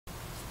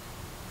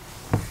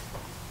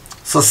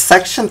So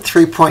section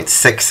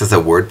 3.6 is a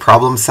word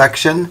problem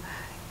section,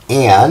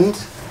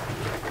 and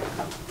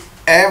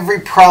every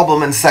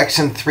problem in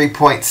section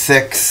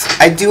 3.6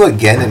 I do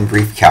again in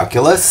brief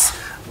calculus.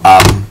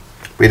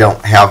 We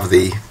don't have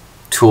the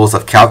tools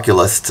of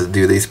calculus to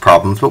do these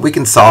problems, but we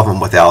can solve them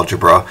with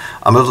algebra.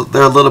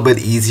 They're a little bit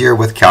easier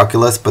with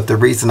calculus, but the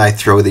reason I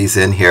throw these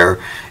in here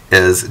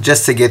is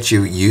just to get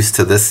you used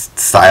to this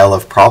style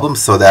of problem,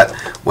 so that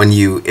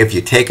if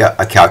you take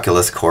a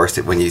calculus course,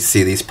 when you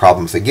see these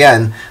problems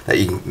again, that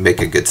you can make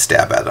a good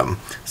stab at them.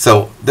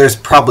 So there's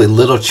probably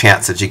little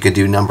chance that you could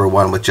do number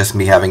 1 with just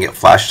me having it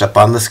flashed up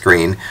on the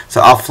screen.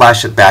 So I'll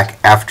flash it back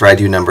after I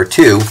do number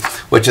 2,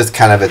 which is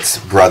kind of its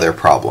brother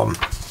problem.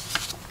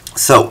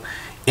 So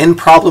in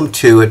problem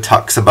 2, it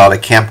talks about a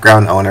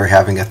campground owner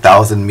having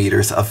 1,000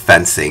 meters of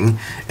fencing.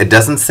 It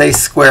doesn't say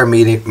square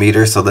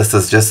meters, so this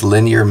is just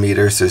linear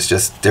meters. There's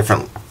just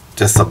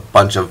a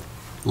bunch of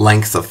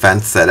lengths of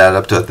fence that add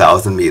up to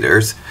 1,000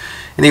 meters.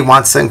 And he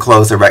wants to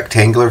enclose a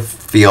rectangular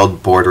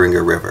field bordering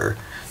a river.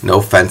 No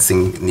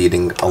fencing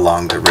needing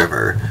along the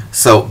river.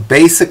 So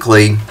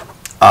basically,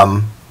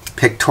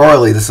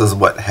 pictorially, this is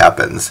what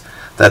happens.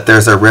 That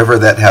there's a river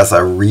that has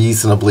a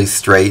reasonably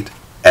straight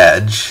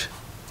edge.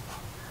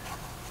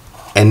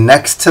 And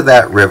next to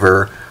that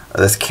river,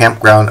 this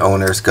campground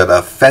owner's going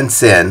to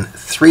fence in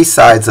 3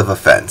 sides of a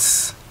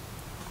fence.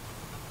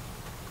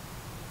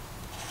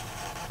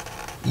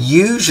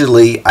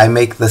 Usually I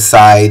make the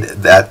side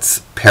that's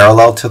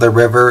parallel to the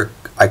river,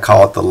 I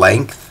call it the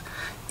length,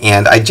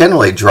 and I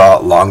generally draw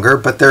it longer,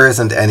 but there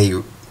isn't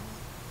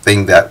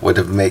anything that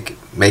would make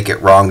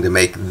it wrong to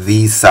make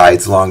these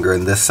sides longer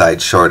and this side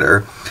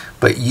shorter.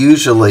 But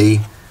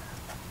usually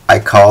I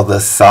call the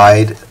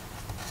side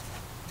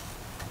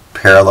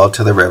parallel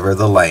to the river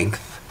the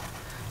length,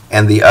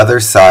 and the other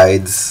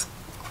sides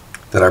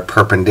that are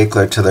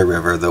perpendicular to the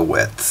river the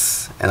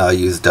widths. And I'll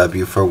use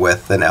W for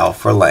width and L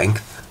for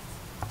length.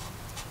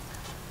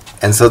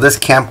 And so this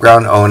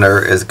campground owner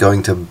is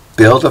going to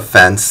build a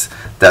fence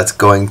that's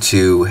going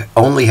to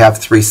only have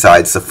 3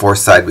 sides. The 4th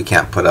side we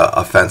can't put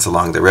a fence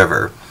along the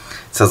river.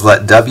 It says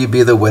let W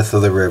be the width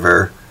of the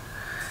river.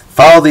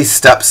 Follow these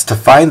steps to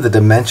find the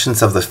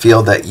dimensions of the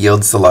field that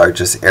yields the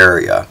largest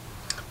area.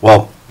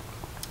 Well,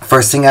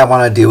 first thing I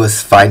want to do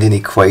is find an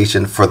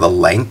equation for the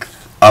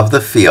length of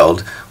the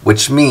field,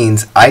 which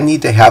means I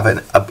need to have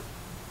an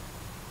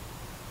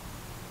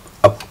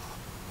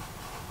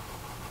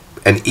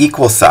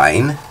equal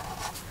sign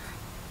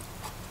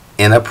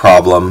in a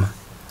problem,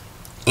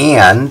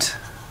 and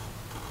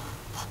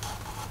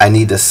I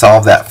need to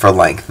solve that for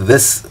length.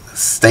 This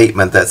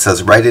statement that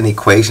says write an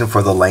equation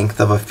for the length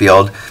of a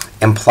field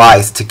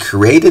implies to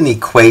create an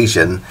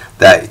equation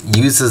that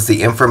uses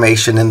the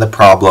information in the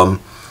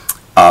problem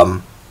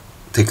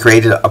to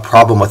create a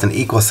problem with an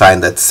equal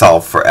sign that's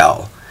solved for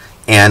L.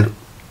 And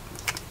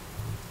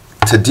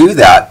to do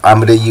that, I'm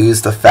going to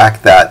use the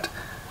fact that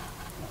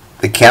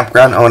the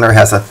campground owner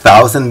has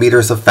 1,000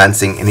 meters of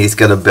fencing, and he's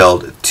going to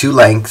build 2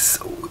 lengths,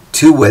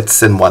 2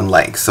 widths, and 1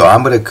 length. So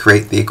I'm going to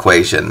create the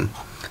equation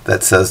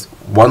that says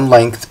 1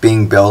 length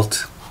being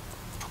built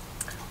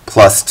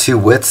plus 2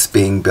 widths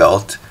being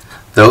built.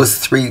 Those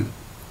 3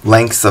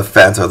 lengths of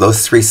fence, or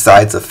those 3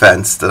 sides of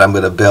fence that I'm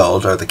going to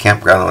build, or the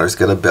campground owner is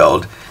going to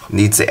build,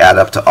 needs to add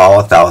up to all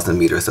 1,000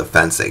 meters of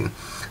fencing.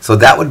 So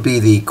that would be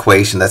the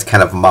equation that's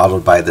kind of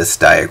modeled by this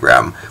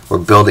diagram. We're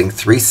building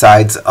 3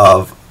 sides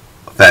of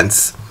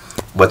fence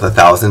with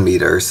 1,000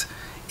 meters.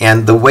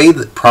 And the way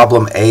that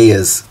problem A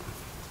is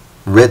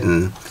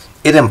written,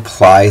 it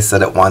implies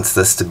that it wants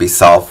this to be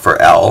solved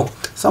for L.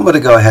 So I'm going to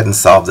go ahead and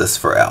solve this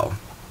for L.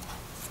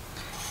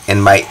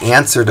 And my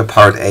answer to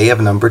part A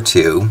of number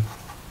 2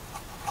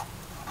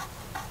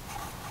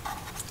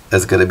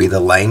 is going to be the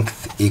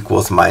length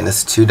equals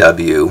minus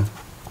 2W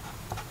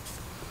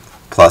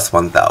plus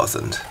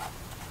 1,000.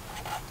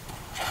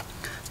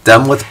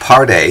 Done with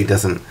part A.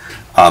 Doesn't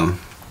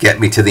get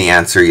me to the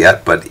answer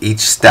yet, but each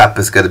step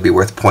is going to be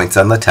worth points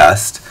on the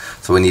test,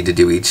 so we need to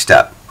do each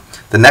step.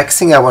 The next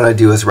thing I want to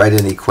do is write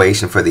an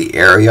equation for the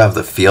area of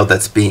the field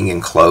that's being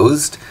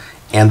enclosed.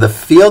 And the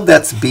field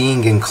that's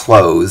being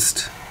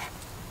enclosed,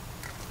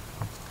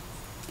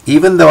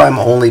 even though I'm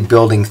only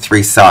building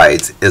 3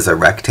 sides, is a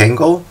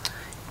rectangle.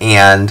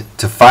 And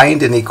to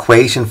find an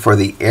equation for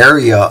the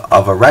area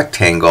of a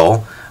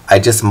rectangle, I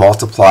just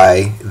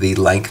multiply the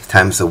length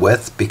times the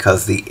width,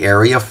 because the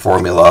area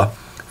formula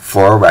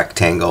for a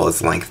rectangle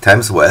is length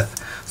times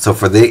width. So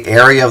for the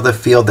area of the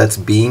field that's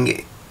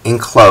being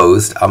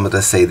enclosed, I'm going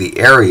to say the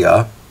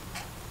area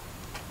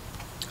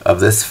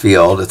of this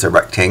field, it's a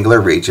rectangular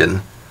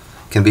region,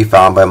 can be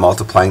found by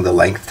multiplying the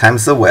length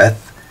times the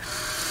width.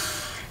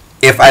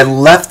 If I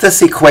left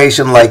this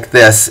equation like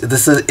this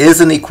is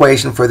an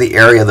equation for the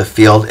area of the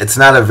field. It's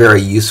not a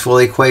very useful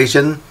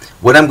equation.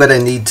 What I'm going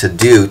to need to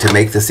do to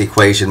make this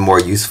equation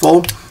more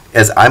useful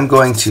is I'm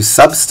going to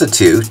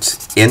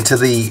substitute into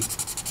the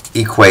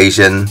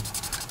equation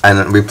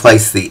and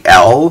replace the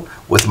L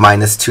with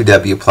minus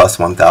 2W plus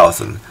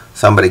 1,000.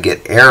 So I'm going to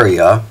get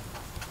area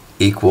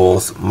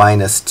equals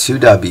minus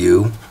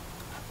 2W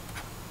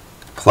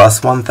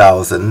plus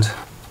 1,000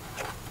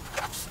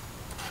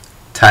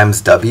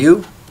 times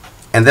W.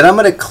 And then I'm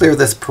going to clear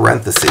this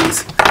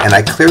parentheses. And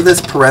I clear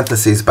this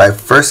parentheses by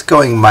first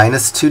going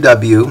minus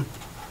 2W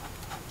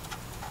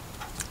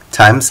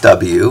times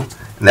W.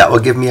 And that will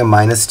give me a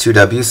minus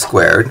 2W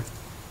squared.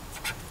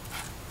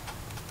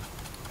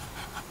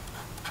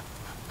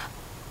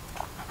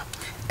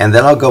 And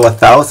then I'll go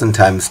 1,000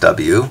 times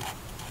W.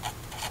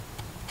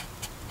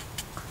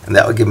 And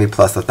that will give me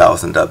plus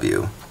 1,000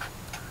 W.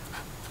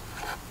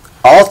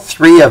 All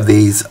three of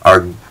these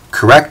are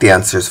correct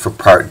answers for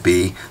part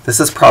B. This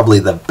is probably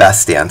the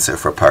best answer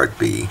for part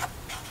B.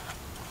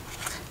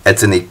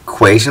 It's an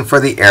equation for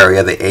the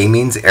area. The A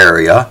means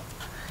area.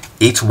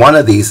 Each one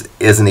of these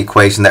is an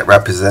equation that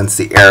represents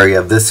the area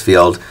of this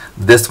field.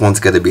 This one's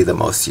going to be the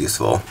most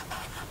useful.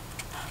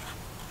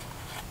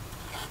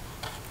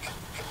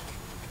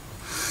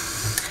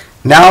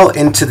 Now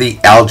into the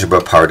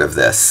algebra part of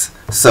this.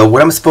 So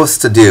what I'm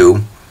supposed to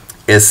do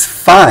is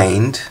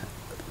find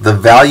the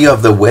value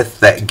of the width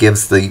that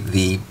gives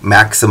the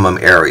maximum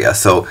area.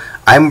 So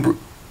I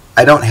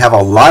don't have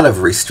a lot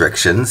of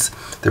restrictions.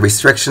 The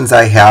restrictions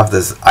I have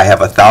is I have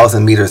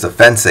 1,000 meters of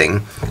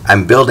fencing.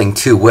 I'm building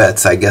two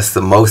widths. I guess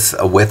the most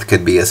a width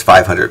could be is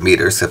 500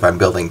 meters. If I'm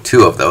building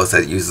two of those,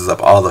 that uses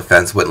up all the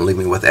fence, wouldn't leave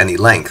me with any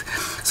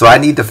length. So I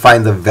need to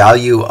find the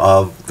value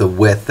of the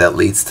width that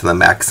leads to the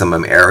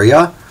maximum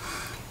area.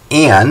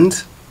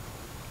 And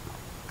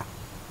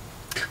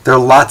there are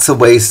lots of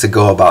ways to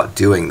go about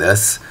doing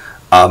this.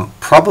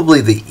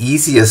 Probably the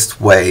easiest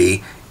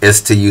way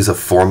is to use a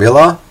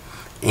formula,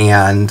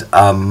 and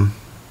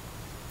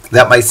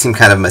that might seem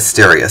kind of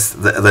mysterious.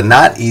 The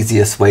not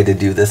easiest way to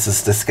do this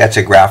is to sketch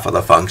a graph of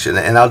the function,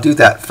 and I'll do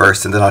that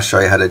first, and then I'll show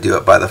you how to do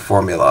it by the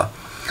formula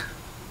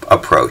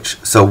approach.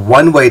 So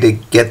one way to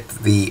get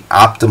the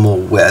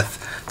optimal width,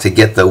 to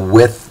get the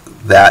width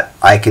that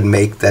I can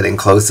make that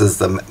encloses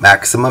the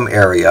maximum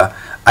area,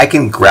 I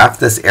can graph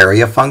this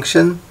area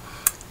function,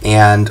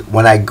 and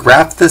when I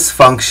graph this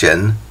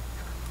function,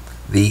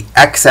 the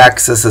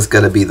x-axis is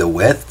going to be the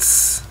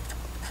widths,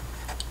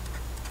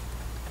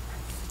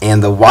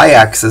 and the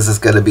y-axis is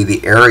going to be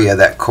the area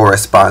that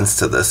corresponds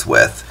to this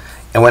width.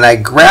 And when I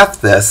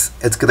graph this,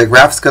 the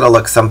graph's going to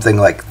look something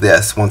like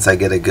this once I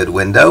get a good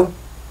window.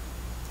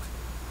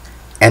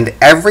 And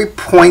every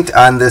point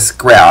on this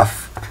graph,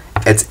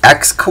 its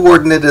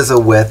x-coordinate is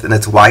a width and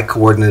its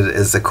y-coordinate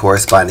is the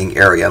corresponding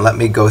area. And let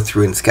me go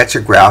through and sketch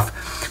a graph.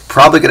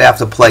 Probably going to have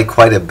to play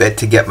quite a bit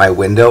to get my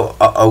window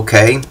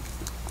okay.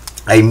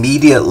 I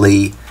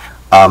immediately,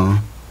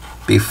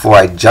 before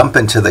I jump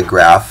into the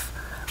graph,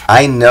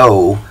 I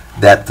know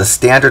that the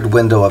standard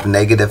window of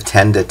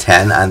 -10 to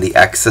 10 on the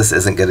axis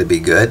isn't going to be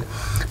good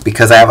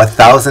because I have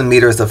 1,000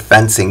 meters of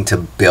fencing to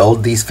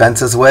build these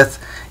fences with,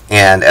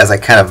 and as I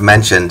kind of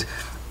mentioned,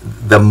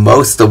 the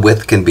most the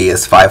width can be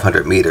is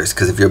 500 meters,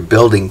 because if you're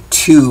building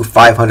two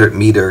 500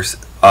 meters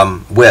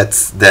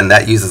widths, then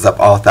that uses up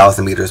all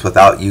 1,000 meters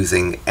without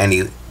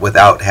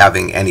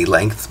having any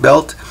lengths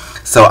built.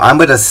 So I'm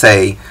going to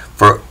say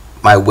for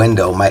my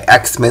window, my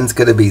x-min is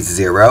going to be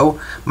 0.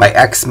 My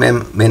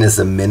x-min is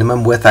the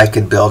minimum width I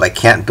could build. I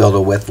can't build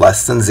a width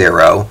less than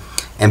 0.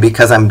 And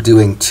because I'm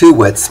doing two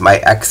widths, my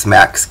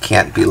x-max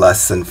can't be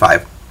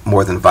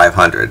more than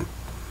 500.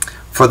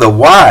 For the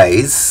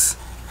y's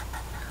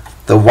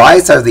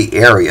are the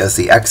areas.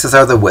 The x's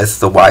are the widths.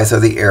 The y's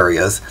are the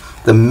areas.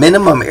 The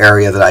minimum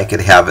area that I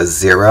could have is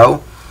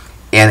 0.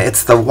 And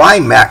it's the y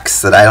max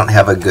that I don't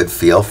have a good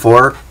feel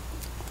for.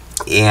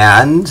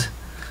 And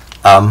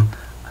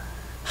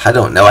I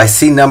don't know. I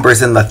see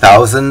numbers in the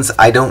thousands.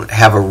 I don't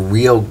have a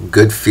real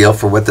good feel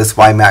for what this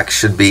y max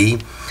should be.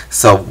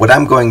 So what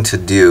I'm going to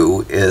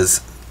do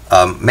is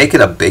make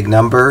it a big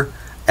number.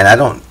 And I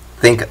don't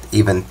think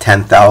even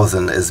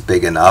 10,000 is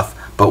big enough.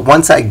 But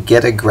once I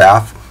get a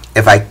graph,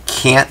 if I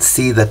can't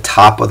see the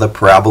top of the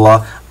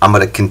parabola, I'm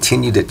going to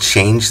continue to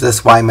change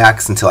this y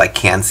max until I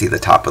can see the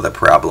top of the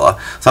parabola.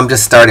 So I'm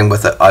just starting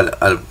with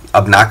an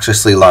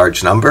obnoxiously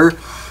large number,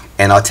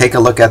 and I'll take a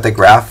look at the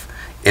graph.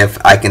 If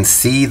I can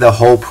see the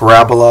whole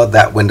parabola,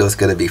 that window is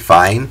going to be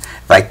fine.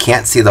 If I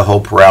can't see the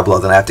whole parabola,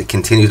 then I have to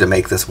continue to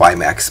make this y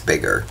max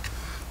bigger.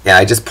 And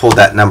I just pulled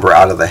that number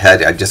out of the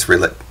head. I just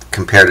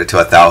compared it to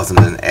 1,000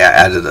 and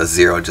added a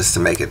 0 just to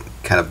make it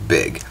kind of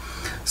big.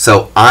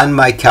 So on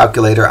my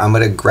calculator, I'm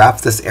going to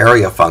graph this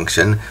area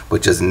function,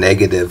 which is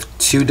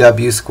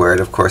 -2w squared.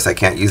 Of course, I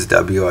can't use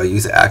w, I'll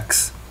use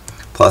x,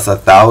 plus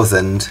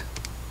 1,000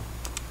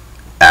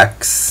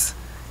 x.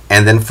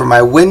 And then for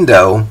my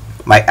window,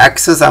 my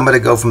x's, I'm going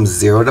to go from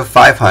 0 to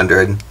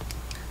 500,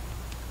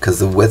 because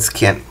the widths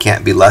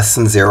can't be less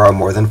than 0 or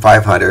more than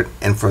 500.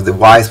 And for the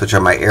y's, which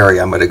are my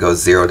area, I'm going to go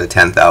 0 to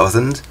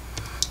 10,000.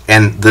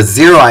 And the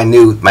 0, I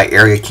knew my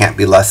area can't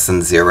be less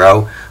than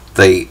 0.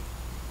 The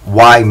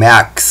y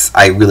max,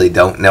 I really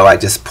don't know. I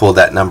just pulled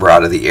that number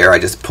out of the air. I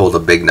just pulled a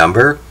big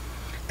number.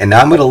 And now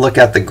I'm going to look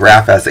at the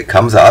graph as it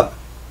comes up.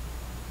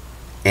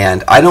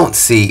 And I don't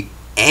see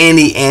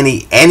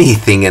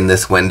anything in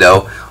this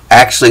window.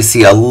 actually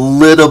see a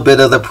little bit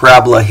of the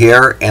parabola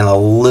here and a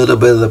little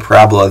bit of the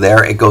parabola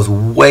there. It goes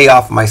way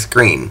off my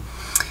screen.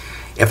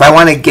 If I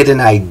want to get an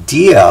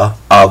idea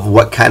of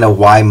what kind of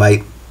y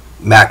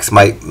max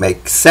might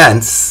make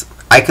sense,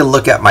 I can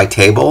look at my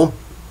table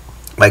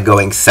by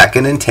going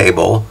second in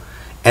table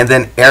and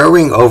then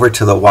arrowing over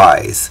to the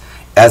y's.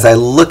 As I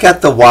look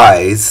at the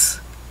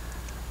y's,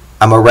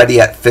 I'm already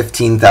at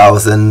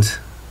 15,000.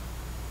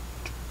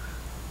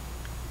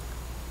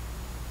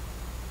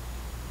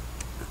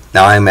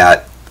 Now I'm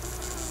at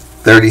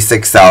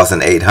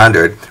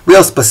 36,800.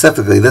 Real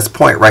specifically, this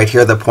point right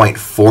here, the point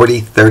 40,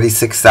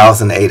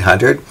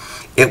 36,800,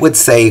 it would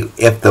say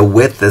if the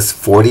width is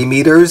 40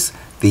 meters,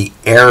 the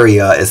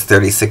area is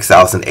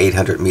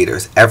 36,800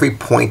 meters. Every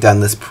point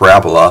on this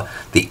parabola,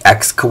 the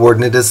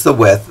x-coordinate is the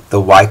width, the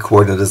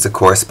y-coordinate is the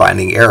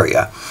corresponding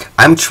area.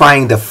 I'm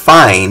trying to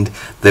find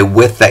the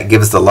width that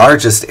gives the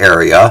largest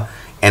area,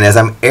 and as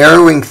I'm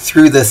arrowing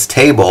through this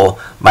table,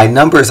 my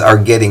numbers are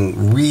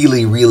getting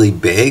really, really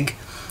big,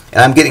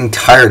 and I'm getting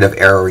tired of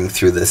arrowing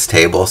through this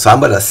table, so I'm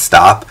going to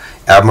stop.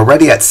 I'm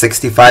already at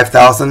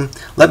 65,000.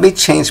 Let me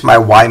change my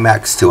y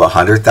max to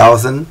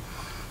 100,000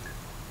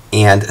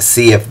 and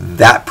see if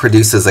that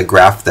produces a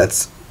graph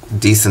that's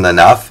decent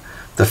enough.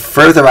 The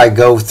further I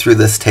go through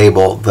this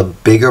table, the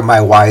bigger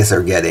my y's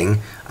are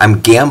getting.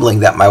 I'm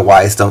gambling that my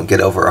y's don't get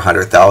over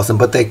 100,000,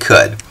 but they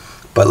could.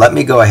 But let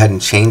me go ahead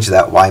and change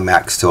that y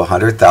max to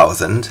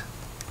 100,000.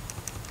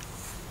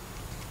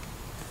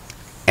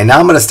 And now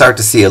I'm going to start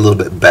to see a little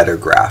bit better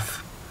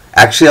graph.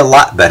 Actually, a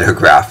lot better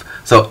graph.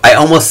 So I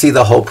almost see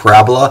the whole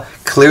parabola.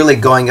 Clearly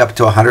going up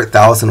to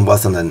 100,000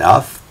 wasn't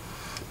enough.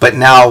 But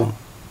now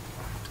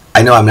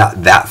I know I'm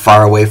not that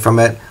far away from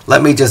it.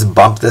 Let me just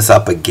bump this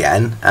up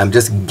again. I'm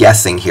just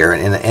guessing here.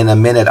 In a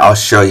minute, I'll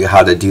show you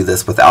how to do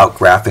this without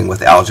graphing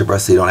with algebra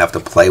so you don't have to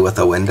play with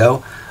a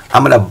window.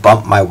 I'm going to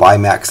bump my y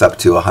max up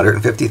to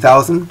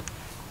 150,000.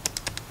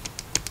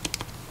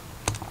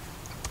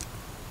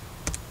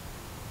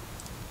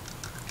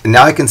 And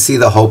now I can see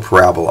the whole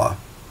parabola.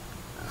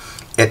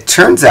 It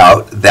turns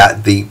out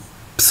that the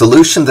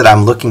solution that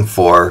I'm looking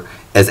for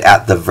is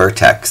at the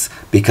vertex,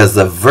 because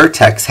the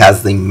vertex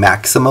has the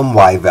maximum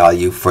y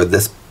value for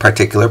this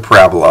particular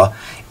parabola,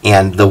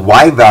 and the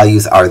y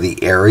values are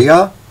the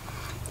area.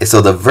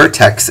 So the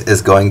vertex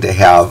is going to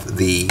have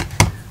the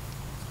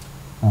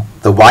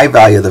y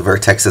value of the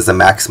vertex is the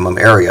maximum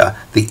area.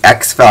 The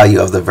x value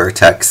of the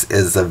vertex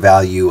is the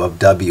value of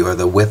w, or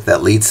the width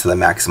that leads to the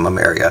maximum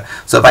area.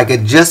 So if I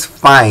could just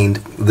find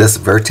this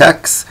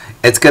vertex,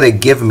 it's going to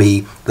give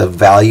me the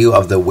value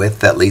of the width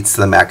that leads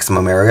to the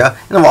maximum area,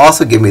 and it will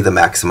also give me the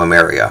maximum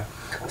area.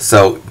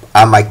 So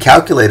on my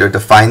calculator, to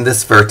find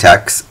this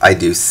vertex, I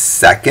do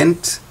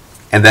second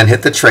and then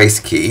hit the trace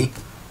key.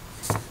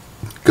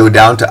 Go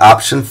down to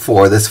option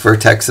 4. This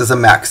vertex is a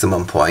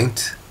maximum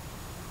point.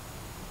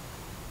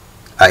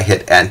 I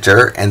hit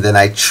enter, and then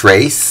I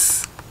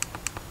trace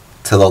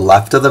to the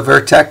left of the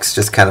vertex,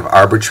 just kind of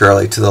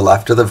arbitrarily to the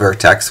left of the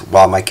vertex,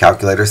 while my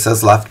calculator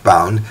says left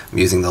bound. I'm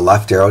using the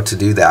left arrow to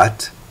do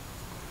that.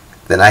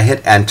 Then I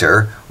hit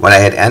enter. When I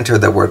hit enter,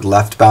 the word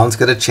left bound is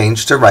going to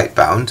change to right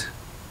bound.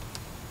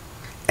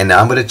 And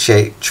now I'm going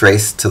to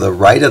trace to the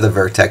right of the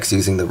vertex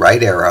using the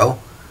right arrow.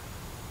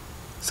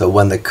 So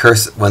when the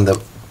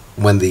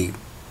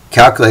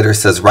calculator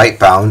says right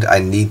bound, I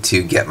need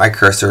to get my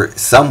cursor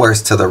somewhere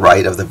to the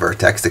right of the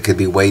vertex. It could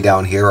be way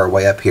down here or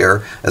way up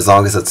here. As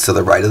long as it's to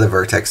the right of the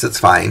vertex, it's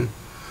fine.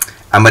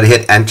 I'm going to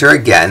hit enter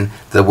again.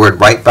 The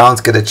word right bound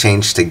is going to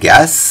change to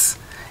guess.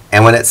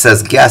 And when it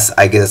says guess,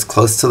 I get as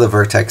close to the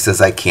vertex as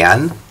I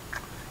can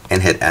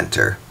and hit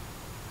enter.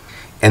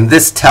 And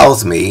this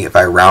tells me, if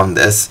I round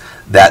this,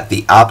 that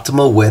the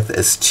optimal width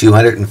is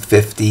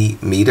 250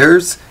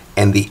 meters.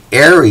 And the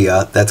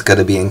area that's going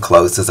to be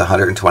enclosed is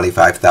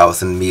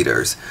 125,000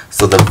 meters.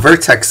 So the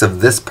vertex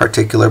of this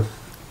particular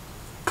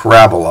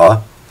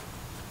parabola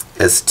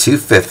is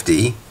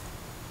 250,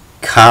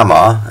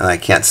 comma, and I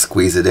can't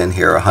squeeze it in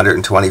here,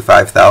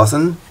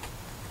 125,000.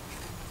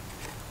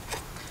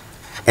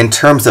 In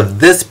terms of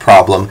this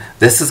problem,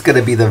 this is going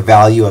to be the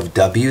value of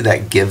W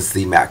that gives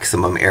the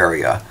maximum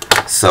area.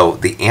 So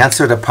the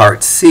answer to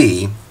part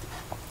C,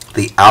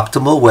 the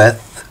optimal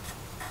width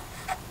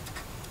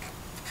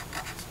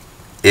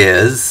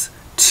is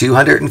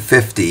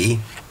 250,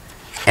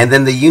 and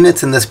then the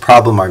units in this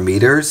problem are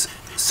meters,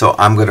 so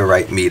I'm going to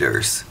write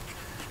meters.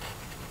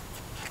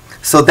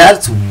 So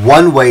that's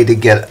one way to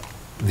get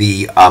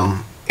the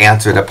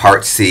answer to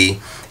part C,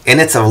 and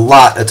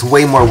it's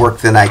way more work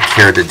than I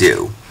care to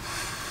do.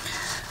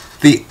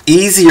 The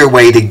easier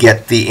way to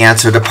get the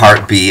answer to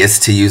part B is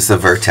to use the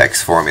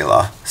vertex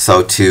formula.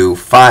 So to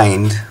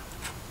find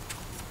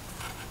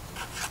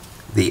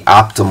the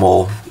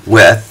optimal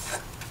width,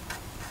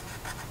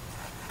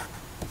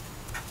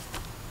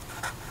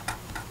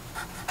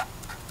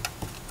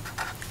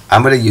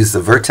 I'm going to use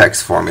the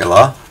vertex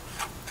formula,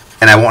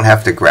 and I won't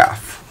have to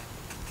graph.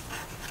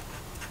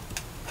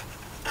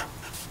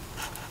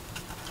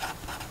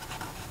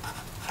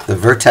 The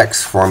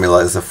vertex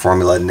formula is the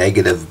formula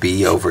negative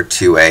b over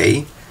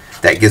 2a.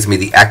 That gives me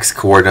the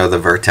x-coordinate of the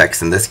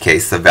vertex, in this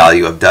case the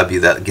value of w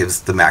that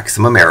gives the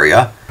maximum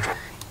area.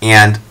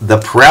 And the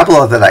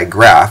parabola that I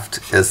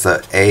graphed is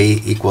the a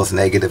equals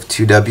negative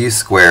 2w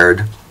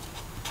squared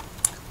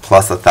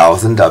plus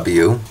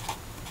 1000w.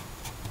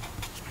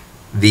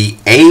 The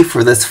a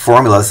for this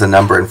formula is the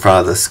number in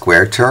front of the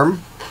square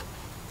term,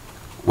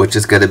 which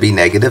is going to be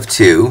negative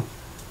 2.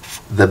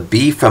 The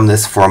b from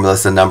this formula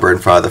is the number in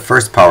front of the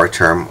first power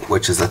term,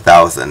 which is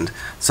 1000.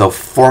 So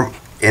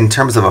in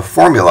terms of a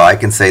formula, I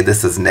can say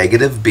this is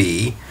negative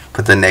b,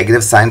 put the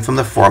negative sign from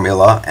the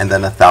formula, and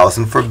then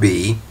 1000 for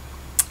b,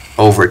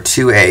 over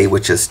 2a,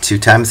 which is 2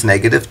 times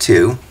negative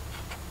 2.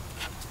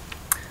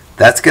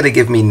 That's going to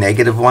give me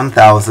negative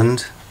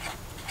 1000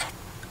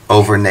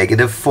 over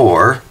negative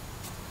 4,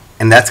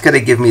 and that's going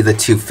to give me the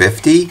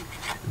 250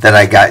 that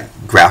I got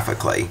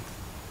graphically.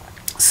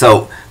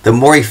 So the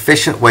more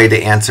efficient way to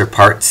answer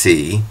part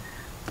C,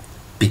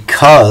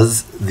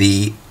 because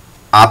the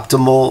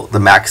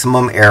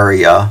maximum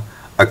area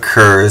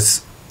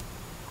occurs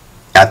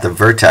at the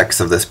vertex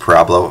of this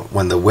parabola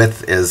when the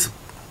width is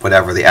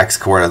whatever the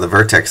x-coordinate of the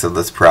vertex of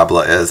this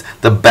parabola is,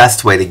 the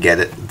best way to get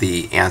it,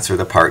 the answer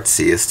to part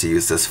C, is to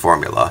use this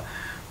formula.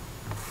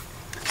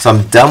 So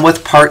I'm done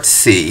with part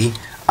C.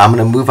 I'm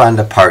going to move on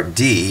to part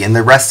D, and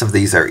the rest of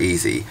these are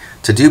easy.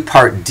 To do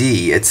part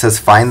D, it says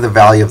find the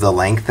value of the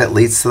length that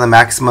leads to the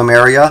maximum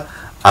area.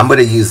 I'm going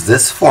to use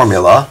this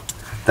formula,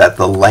 that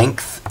the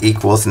length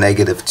equals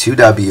negative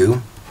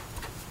 2w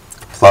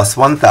plus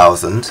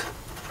 1000,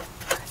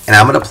 and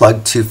I'm going to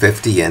plug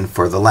 250 in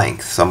for the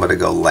length. So I'm going to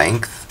go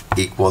length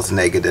equals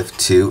negative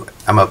 2.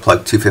 I'm going to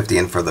plug 250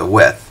 in for the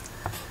width.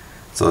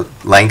 So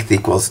length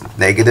equals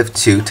negative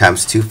 2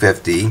 times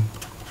 250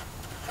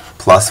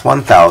 plus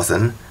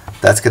 1000.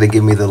 That's going to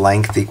give me the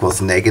length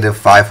equals negative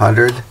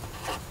 500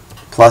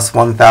 plus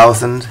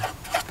 1000.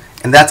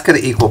 And that's going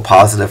to equal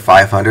positive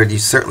 500. You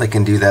certainly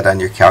can do that on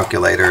your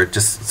calculator.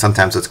 Just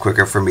sometimes it's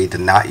quicker for me to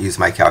not use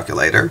my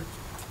calculator.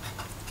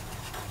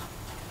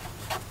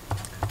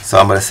 So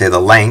I'm going to say the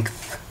length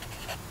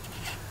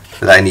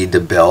that I need to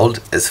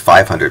build is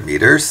 500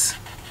 meters.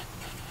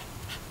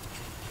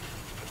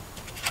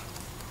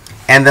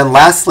 And then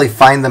lastly,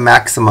 find the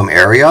maximum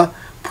area.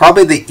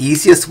 Probably the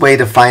easiest way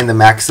to find the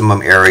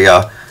maximum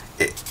area,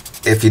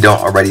 if you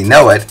don't already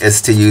know it,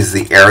 is to use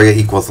the area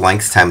equals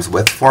length times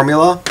width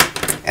formula.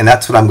 And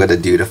that's what I'm going to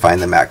do to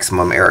find the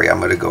maximum area. I'm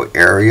going to go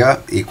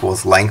area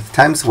equals length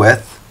times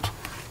width.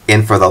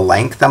 And for the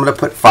length, I'm going to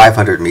put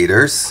 500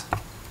 meters.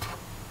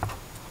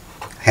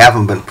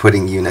 Haven't been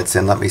putting units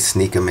in. Let me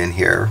sneak them in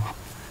here.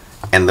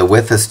 And the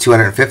width is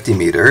 250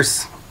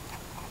 meters.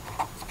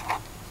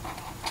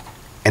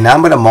 And now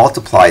I'm going to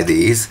multiply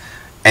these.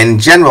 In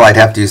general, I'd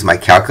have to use my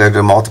calculator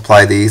to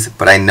multiply these,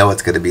 but I know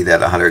it's going to be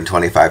that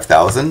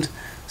 125,000.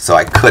 So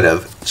I could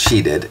have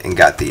cheated and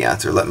got the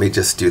answer. Let me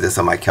just do this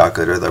on my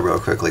calculator though real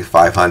quickly.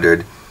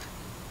 500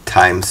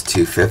 times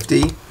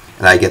 250,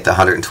 and I get the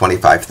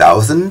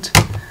 125,000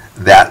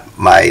 that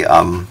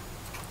my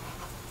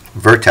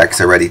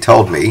vertex already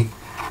told me.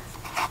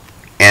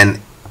 And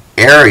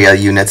area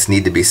units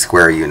need to be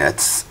square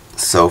units.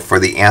 So for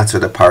the answer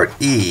to part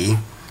E,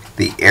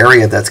 the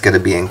area that's going to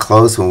be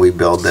enclosed when we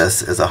build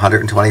this is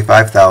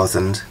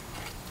 125,000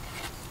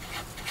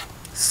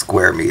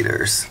 square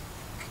meters.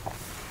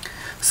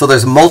 So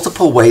there's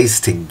multiple ways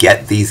to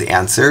get these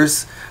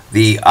answers.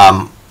 The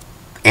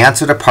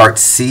answer to part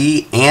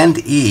C and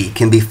E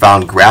can be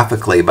found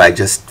graphically by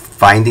just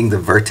finding the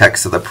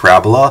vertex of the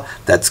parabola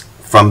that's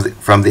from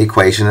the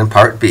equation in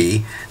part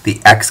B. The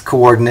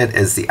x-coordinate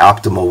is the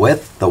optimal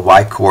width. The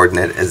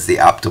y-coordinate is the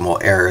optimal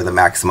area, the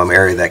maximum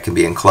area that can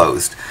be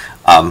enclosed.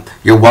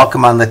 You're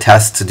welcome on the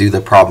test to do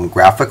the problem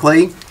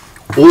graphically,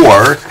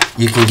 or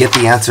you can get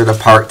the answer to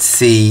part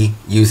C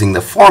using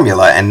the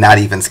formula and not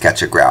even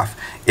sketch a graph.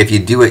 If you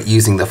do it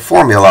using the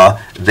formula,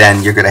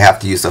 then you're going to have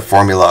to use the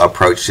formula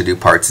approach to do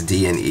parts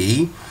D and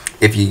E.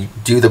 If you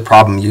do the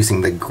problem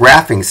using the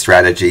graphing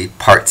strategy,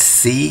 part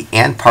C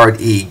and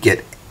part E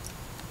get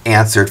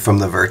answered from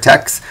the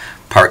vertex.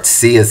 Part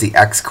C is the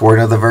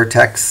x-coordinate of the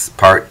vertex.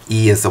 Part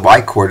E is the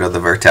y-coordinate of the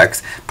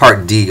vertex.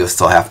 Part D you'll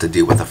still have to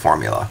do with the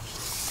formula.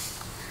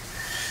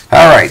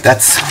 Alright,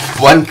 that's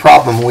one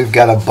problem. We've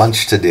got a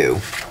bunch to do.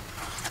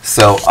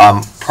 So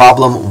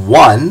problem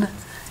 1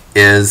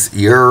 is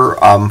your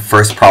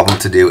first problem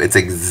to do. It's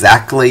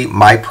exactly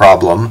my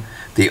problem.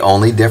 The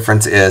only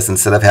difference is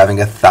instead of having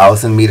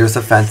 1,000 meters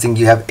of fencing,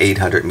 you have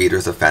 800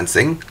 meters of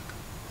fencing.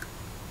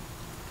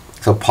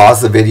 So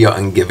pause the video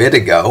and give it a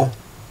go.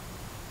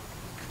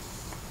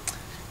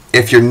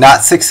 If you're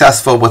not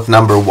successful with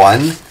number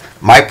 1,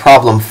 my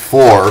problem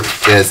 4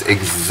 is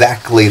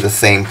exactly the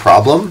same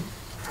problem.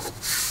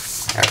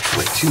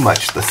 Actually, too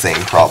much the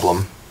same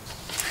problem.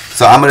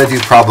 So I'm going to do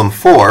problem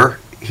 4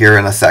 here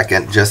in a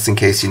second, just in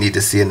case you need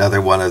to see another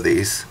one of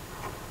these.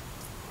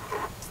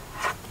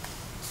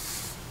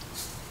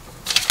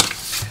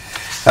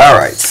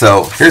 Alright,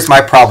 so here's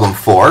my problem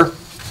 4.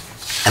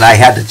 And I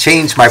had to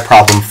change my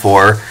problem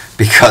 4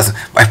 because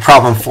my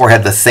problem 4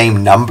 had the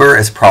same number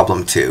as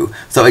problem 2.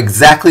 So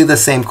exactly the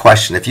same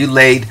question. If you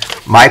laid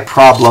my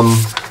problem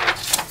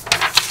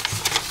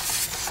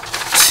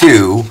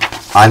 2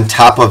 on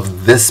top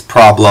of this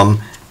problem,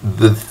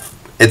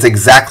 it's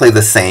exactly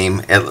the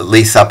same, at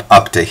least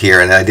up to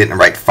here, and I didn't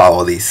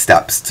follow these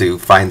steps to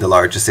find the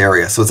largest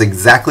area. So it's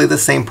exactly the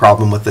same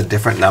problem with a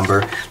different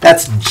number.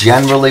 That's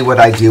generally what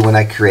I do when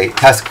I create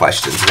test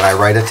questions. When I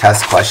write a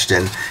test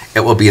question, it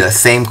will be the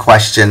same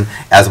question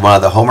as one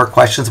of the homework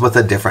questions with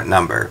a different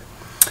number.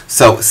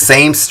 So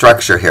same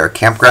structure here.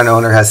 Campground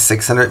owner has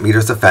 600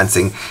 meters of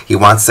fencing. He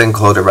wants to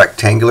enclose a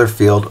rectangular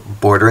field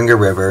bordering a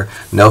river.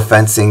 No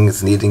fencing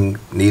is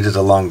needed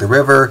along the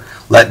river.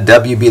 Let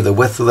W be the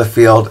width of the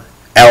field,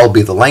 L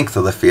be the length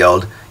of the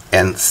field,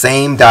 and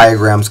same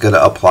diagram's going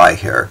to apply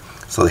here.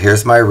 So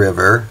here's my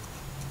river,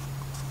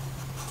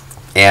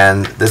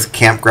 and this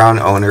campground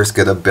owner is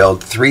going to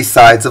build 3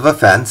 sides of a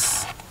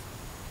fence.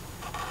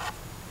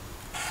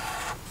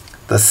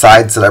 The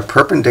sides that are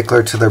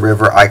perpendicular to the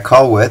river I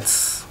call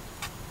widths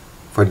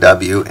for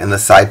W, and the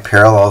side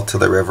parallel to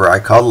the river I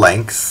call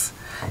lengths.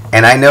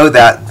 And I know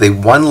that the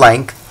one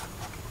length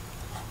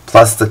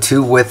plus the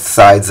 2 width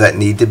sides that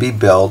need to be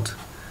built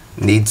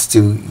needs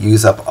to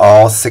use up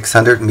all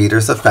 600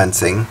 meters of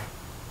fencing.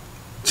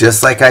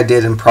 Just like I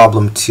did in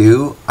problem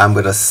 2, I'm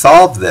going to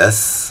solve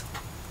this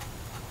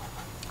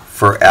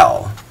for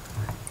L.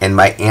 And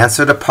my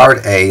answer to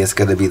part A is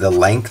going to be the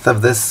length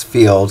of this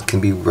field can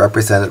be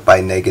represented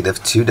by negative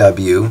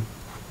 2W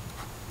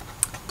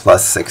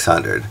plus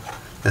 600.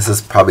 This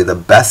is probably the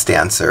best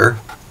answer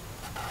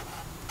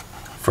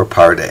for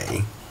part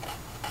A.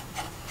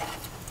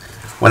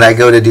 When I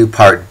go to do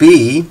part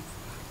B,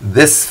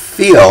 this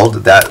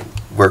field that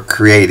we're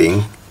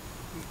creating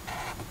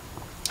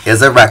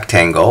is a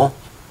rectangle,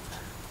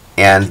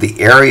 and the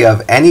area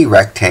of any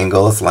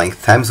rectangle is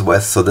length times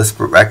width. So this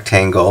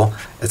rectangle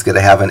is going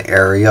to have an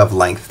area of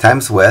length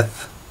times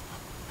width.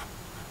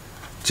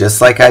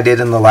 Just like I did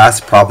in the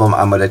last problem,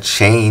 I'm going to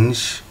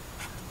change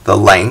the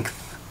length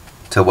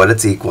to what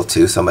it's equal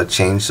to. So I'm going to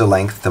change the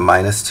length to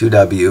minus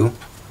 2W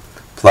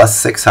plus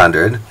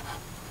 600.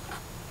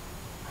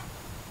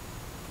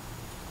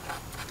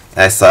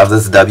 And I still have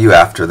this W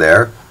after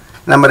there.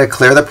 And I'm going to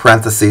clear the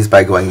parentheses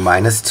by going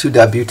minus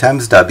 2W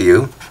times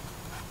W.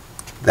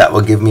 That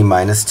will give me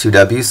minus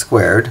 2W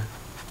squared.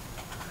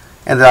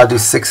 And then I'll do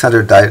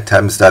 600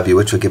 times W,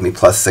 which will give me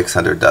plus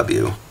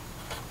 600W.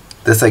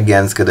 This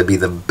again is going to be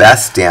the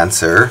best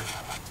answer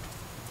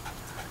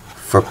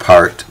for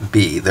part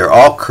B. They're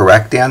all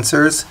correct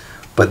answers,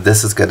 but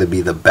this is going to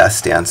be the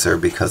best answer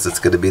because it's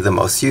going to be the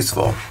most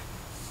useful.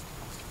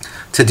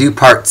 To do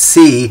part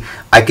C,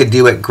 I could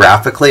do it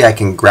graphically. I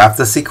can graph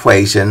this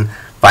equation,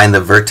 find the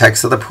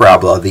vertex of the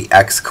parabola. The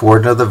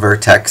x-coordinate of the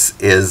vertex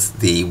is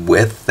the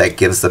width that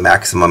gives the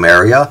maximum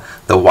area.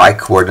 The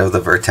y-coordinate of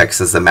the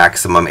vertex is the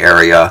maximum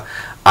area.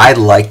 I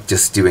like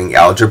just doing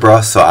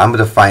algebra, so I'm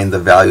going to find the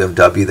value of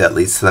W that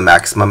leads to the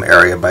maximum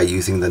area by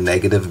using the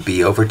negative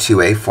b over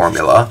 2a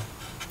formula.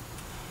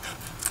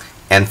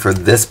 And for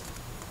this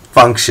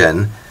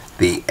function,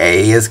 the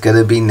a is going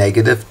to be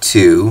negative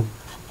 2.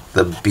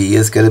 The b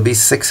is going to be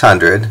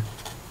 600.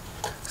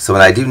 So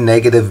when I do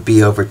negative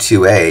b over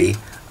 2a,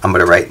 I'm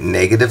going to write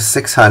negative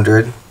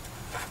 600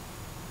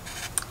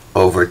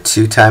 over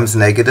 2 times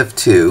negative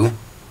 2.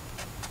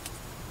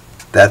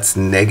 That's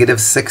negative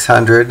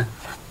 600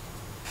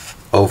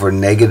 over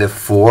negative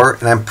 4.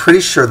 And I'm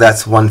pretty sure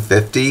that's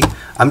 150.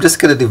 I'm just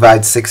going to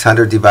divide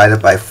 600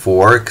 divided by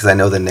 4 because I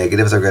know the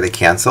negatives are going to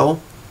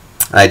cancel.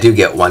 And I do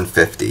get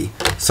 150.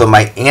 So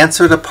my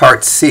answer to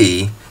part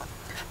C,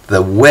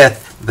 the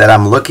width that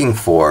I'm looking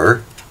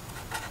for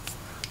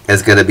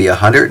is going to be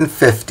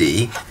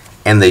 150,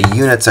 and the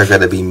units are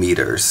going to be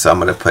meters. So I'm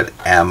going to put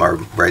M or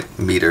write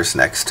meters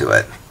next to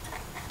it.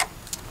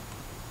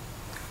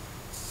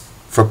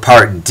 For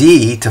part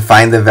D, to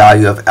find the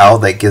value of L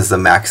that gives the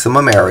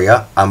maximum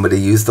area, I'm going to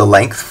use the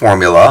length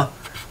formula.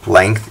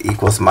 Length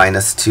equals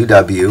minus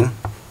 2W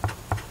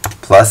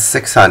plus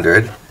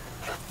 600.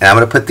 And I'm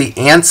going to put the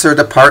answer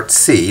to part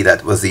C,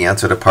 that was the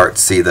answer to part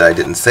C that I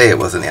didn't say it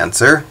was an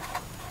answer,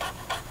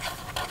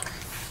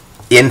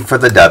 in for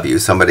the W.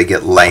 So I'm going to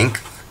get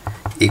length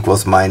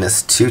equals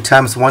minus 2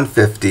 times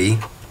 150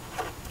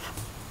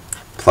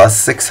 plus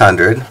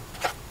 600.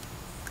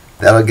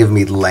 That'll give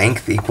me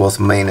length equals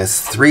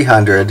minus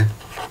 300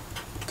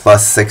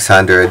 plus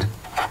 600.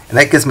 And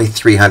that gives me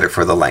 300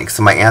 for the length.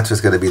 So my answer is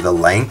going to be the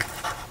length,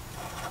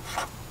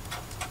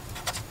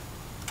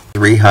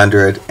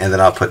 300, and then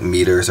I'll put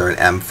meters or an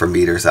M for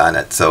meters on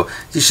it. So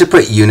you should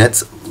put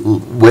units.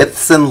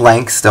 Widths and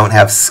lengths don't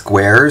have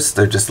squares.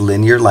 They're just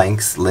linear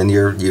lengths,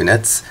 linear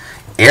units.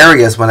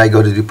 Areas, when I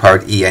go to do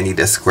part E, I need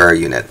a square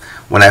unit.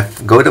 When I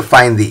go to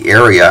find the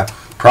area,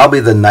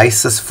 probably the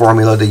nicest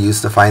formula to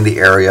use to find the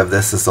area of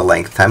this is the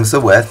length times the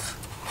width.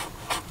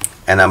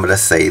 And I'm going to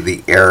say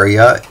the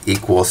area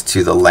equals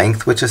to the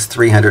length, which is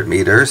 300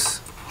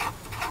 meters,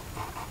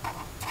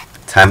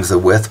 times the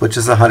width, which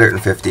is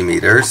 150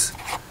 meters.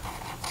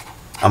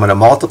 I'm going to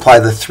multiply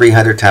the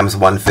 300 times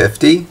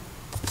 150.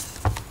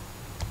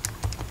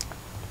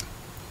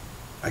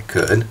 I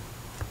could.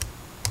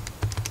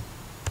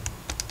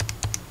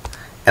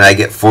 And I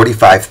get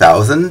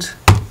 45,000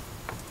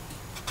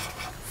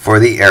 for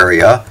the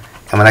area.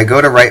 And when I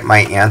go to write my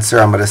answer,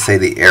 I'm going to say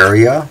the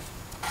area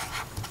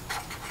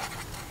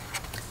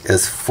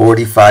is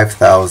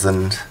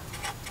 45,000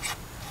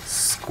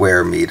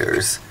 square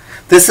meters.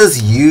 This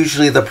is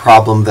usually the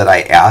problem that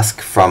I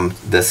ask from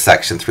this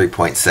section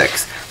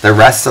 3.6. The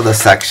rest of the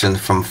section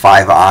from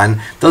 5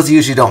 on, those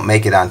usually don't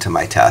make it onto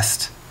my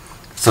test.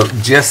 So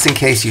just in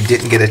case you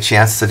didn't get a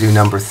chance to do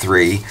number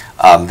 3,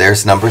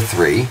 there's number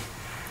 3.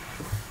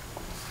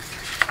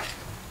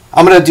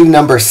 I'm going to do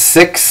number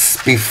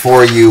 6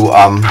 before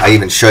I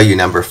even show you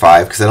number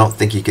 5, because I don't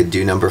think you could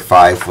do number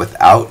 5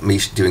 without me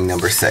doing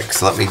number 6.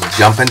 So let me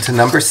jump into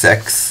number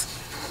 6.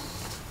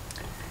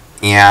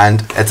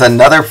 And it's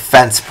another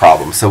fence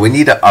problem. So we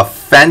need a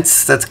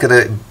fence that's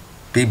going to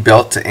be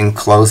built to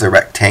enclose a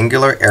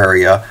rectangular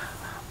area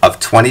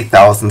of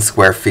 20,000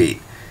 square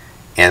feet.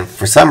 And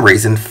for some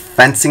reason,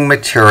 fencing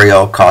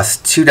material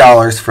costs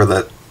 $2 for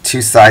the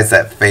two sides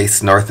that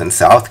face north and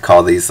south,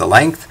 call these the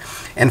length,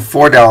 and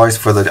 $4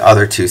 for the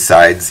other two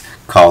sides,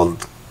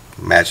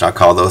 imagine I'll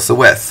call those the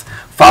width.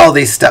 Follow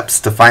these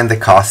steps to find the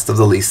cost of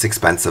the least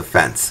expensive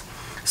fence.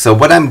 So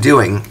what I'm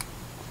doing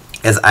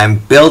is I'm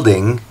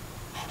building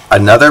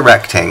another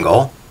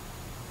rectangle,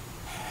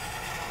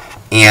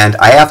 and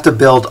I have to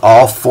build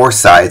all 4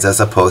 sides as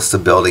opposed to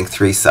building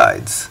 3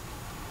 sides.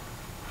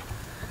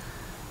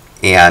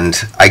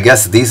 And I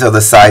guess these are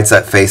the sides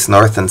that face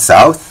north and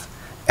south,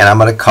 and I'm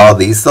going to call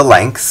these the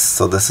lengths.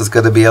 So this is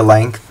going to be a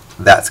length,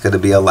 that's going to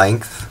be a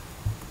length,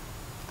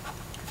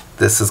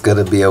 this is going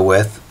to be a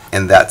width,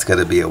 and that's going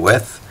to be a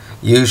width.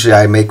 Usually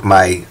I make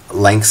my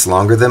lengths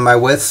longer than my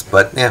widths,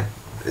 but yeah,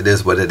 it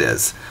is what it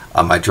is.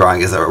 My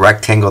drawing is a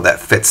rectangle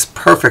that fits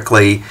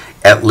perfectly,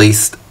 at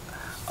least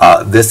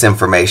this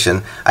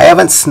information. I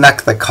haven't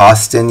snuck the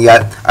cost in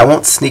yet. I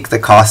won't sneak the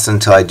cost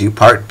until I do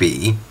part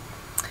B.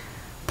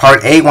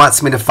 Part A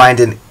wants me to find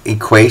an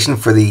equation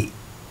for the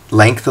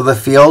length of the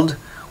field.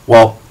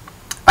 Well,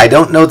 I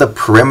don't know the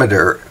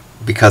perimeter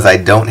because I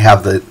don't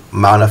have the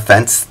amount of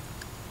fence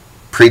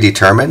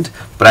predetermined,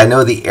 but I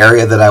know the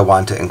area that I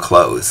want to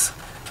enclose.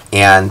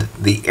 And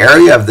the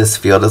area of this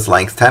field is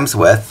length times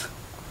width.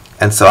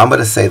 And so I'm going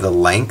to say the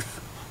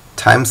length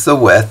times the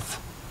width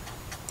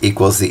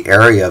equals the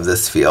area of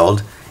this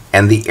field.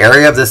 And the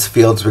area of this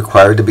field is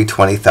required to be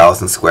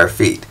 20,000 square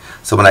feet.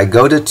 So when I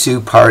go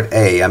to part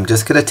A, I'm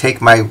just going to take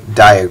my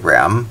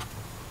diagram,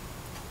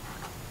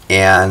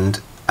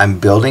 and I'm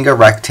building a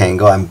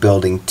rectangle. I'm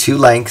building 2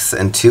 lengths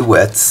and 2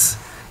 widths,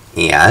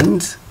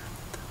 and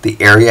the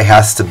area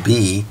has to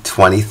be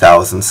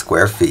 20,000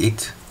 square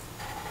feet.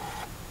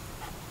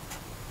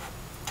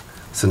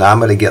 So now I'm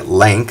going to get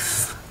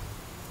length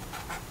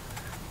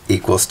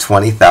equals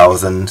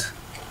 20,000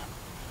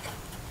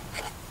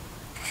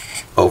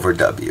 over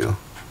W.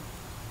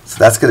 So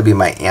that's going to be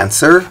my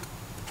answer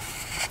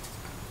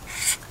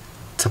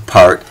to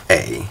part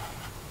A.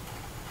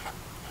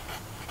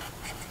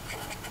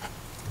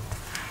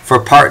 For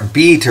part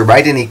B, to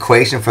write an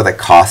equation for the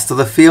cost of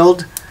the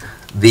field,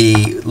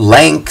 the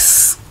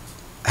lengths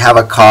have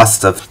a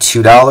cost of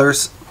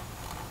 $2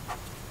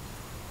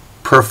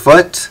 per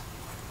foot,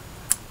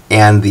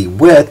 and the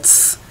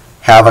widths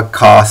have a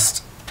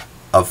cost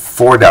of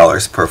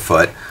 $4 per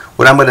foot.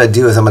 What I'm going to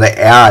do is I'm going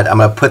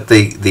to put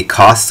the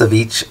costs of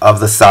each of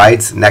the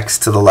sides next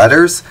to the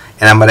letters,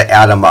 and I'm going to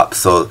add them up.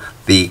 So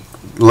the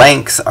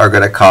lengths are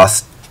going to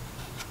cost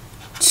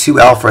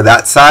 2L for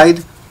that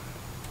side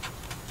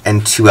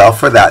and 2L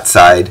for that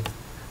side.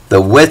 The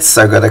widths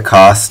are going to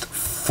cost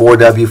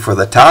 4W for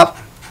the top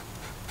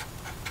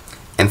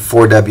and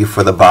 4W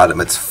for the bottom.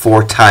 It's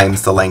 4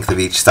 times the length of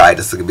each side.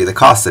 This is going to be the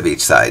cost of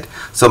each side.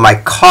 So my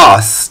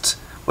cost,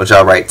 which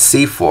I'll write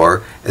C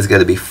for, is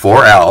going to be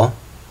 4L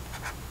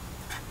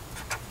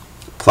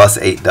plus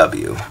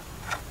 8W.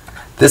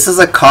 This is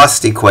a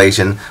cost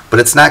equation, but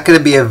it's not going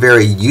to be a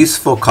very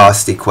useful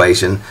cost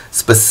equation.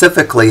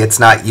 Specifically, it's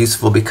not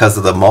useful because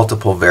of the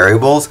multiple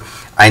variables.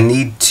 I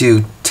need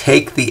to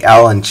take the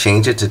L and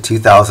change it to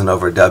 2,000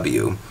 over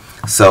W.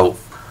 So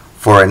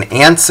for an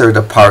answer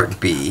to part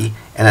B,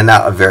 and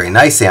not a very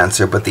nice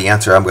answer, but the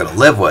answer I'm going to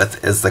live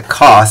with, is the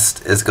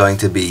cost is going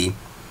to be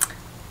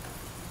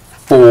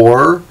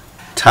 4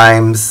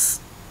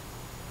 times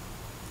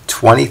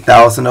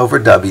 20,000 over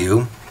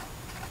W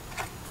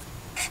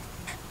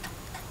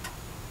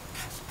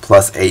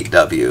plus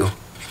 8W.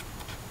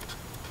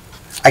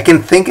 I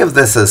can think of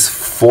this as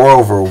 4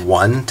 over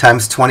 1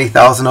 times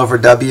 20,000 over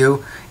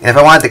W. And if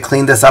I wanted to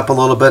clean this up a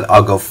little bit,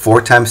 I'll go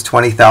 4 times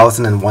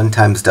 20,000 and 1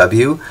 times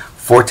W.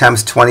 4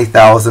 times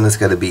 20,000 is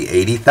going to be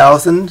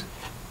 80,000.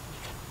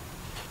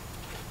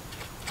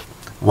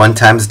 1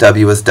 times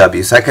W is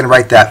W. So I can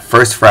write that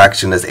first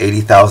fraction as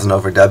 80,000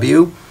 over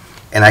W,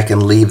 and I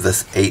can leave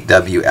this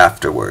 8W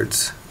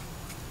afterwards.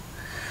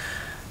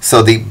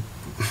 So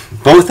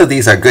both of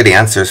these are good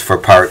answers for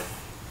part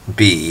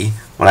B.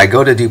 When I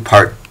go to do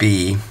part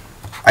B,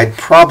 I'd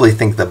probably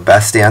think the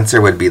best answer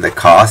would be the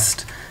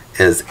cost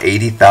is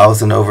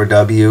 80,000 over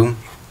W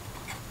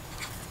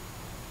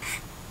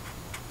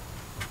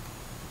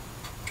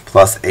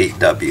plus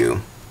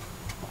 8w.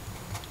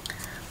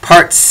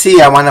 Part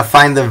C, I want to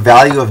find the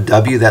value of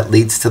w that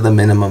leads to the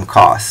minimum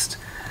cost.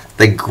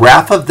 The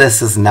graph of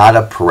this is not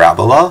a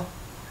parabola,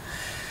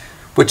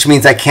 which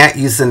means I can't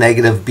use the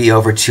negative b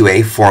over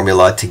 2a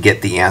formula to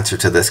get the answer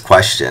to this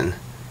question.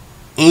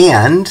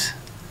 And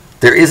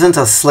there isn't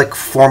a slick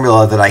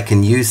formula that I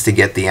can use to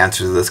get the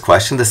answer to this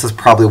question. This is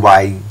probably why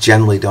I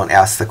generally don't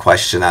ask the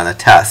question on a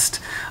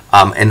test.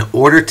 In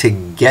order to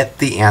get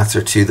the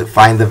answer to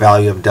find the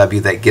value of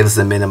w that gives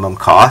the minimum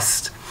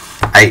cost,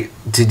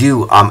 to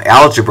do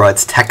algebra,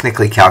 it's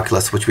technically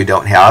calculus, which we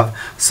don't have.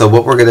 So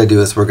what we're going to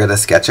do is we're going to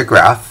sketch a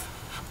graph,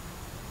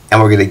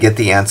 and we're going to get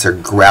the answer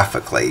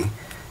graphically.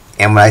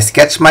 And when I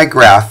sketch my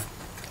graph,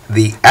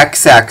 the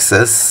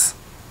x-axis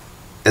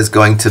is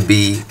going to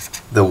be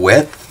the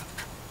width,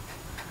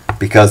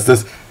 because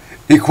this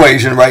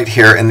equation right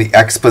here in the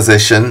x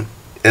position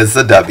is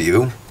the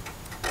w,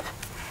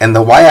 and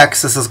the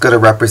y-axis is going to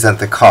represent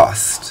the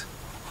cost.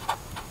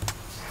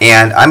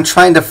 And I'm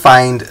trying to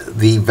find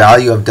the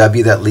value of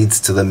w that leads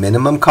to the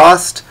minimum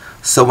cost.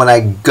 So when I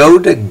go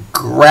to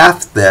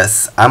graph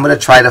this, I'm going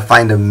to try to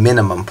find a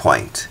minimum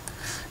point.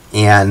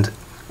 And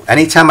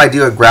anytime I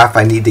do a graph,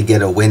 I need to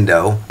get a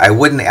window. I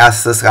wouldn't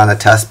ask this on a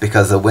test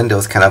because the window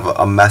is kind of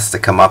a mess to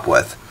come up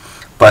with.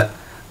 But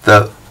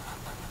the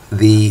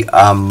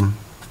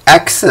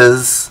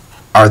x's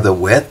are the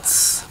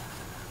widths.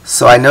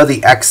 So I know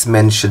the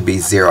x-min should be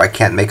 0. I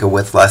can't make a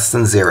width less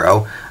than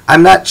 0.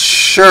 I'm not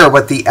sure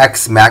what the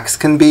x-max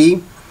can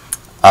be.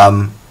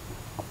 How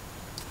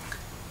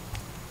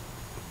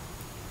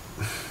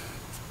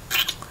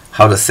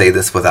to say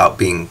this without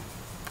being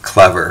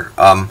clever.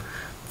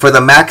 For the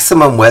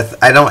maximum width,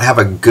 I don't have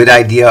a good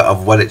idea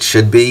of what it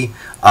should be.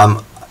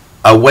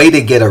 A way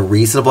to get a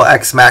reasonable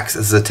x-max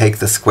is to take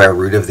the square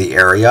root of the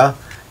area.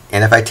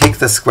 And if I take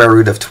the square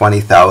root of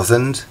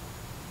 20,000,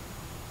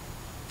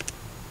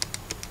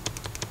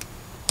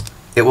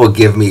 it will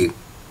give me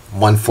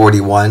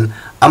 141.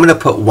 I'm going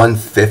to put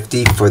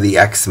 150 for the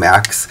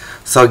x-max.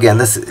 So again,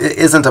 this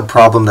isn't a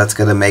problem that's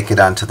going to make it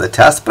onto the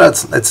test,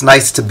 but it's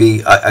nice to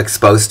be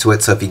exposed to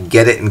it. So if you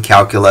get it in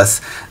calculus,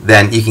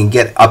 then you can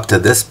get up to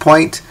this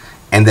point,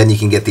 and then you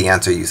can get the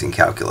answer using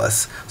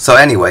calculus. So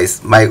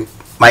anyways, my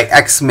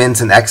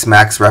x-mins and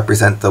x-max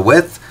represent the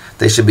width.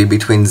 They should be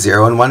between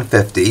 0 and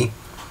 150.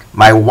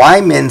 My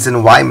y-mins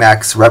and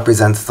y-max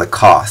represents the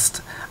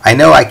cost. I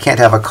know I can't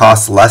have a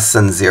cost less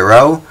than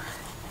 0,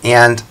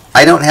 and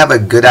I don't have a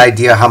good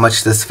idea how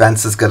much this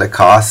fence is going to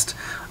cost.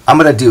 I'm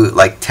going to do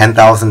like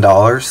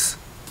 $10,000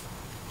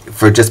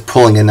 for just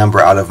pulling a number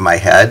out of my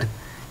head.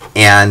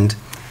 And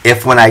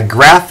if when I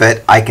graph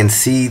it, I can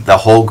see the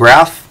whole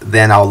graph,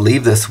 then I'll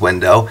leave this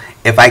window.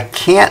 If I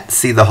can't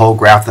see the whole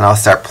graph, then I'll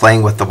start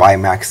playing with the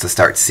y-max to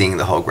start seeing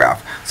the whole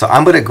graph. So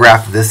I'm going to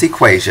graph this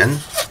equation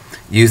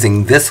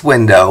using this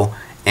window,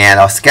 and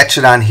I'll sketch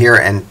it on here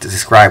and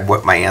describe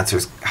what my answer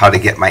is, how to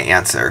get my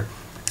answer.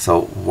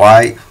 So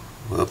y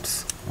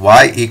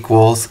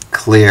equals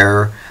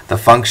clear. The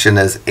function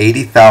is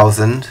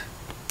 80,000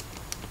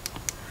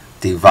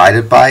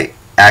 divided by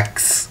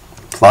x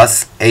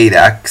plus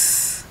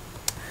 8x.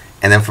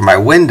 And then for my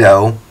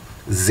window,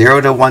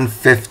 0 to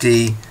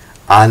 150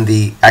 on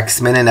the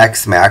x-min and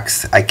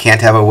x-max. I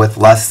can't have a width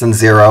less than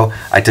 0.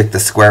 I took the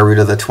square root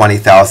of the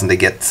 20,000 to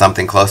get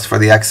something close for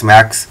the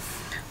x-max.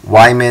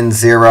 Y-min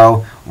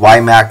 0.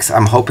 Y-max,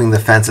 I'm hoping the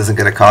fence isn't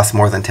going to cost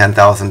more than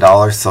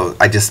 $10,000, so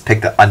I just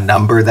picked a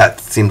number that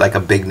seemed like a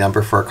big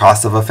number for a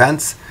cost of a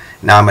fence.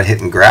 Now I'm going to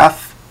hit and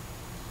graph.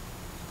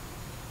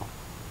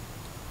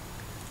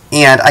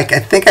 And I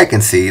think I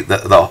can see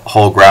the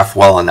whole graph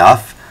well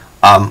enough.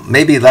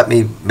 Maybe let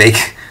me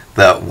make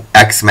the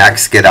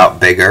x-max get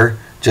out bigger,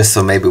 just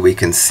so maybe we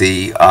can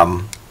see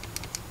the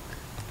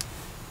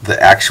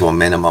actual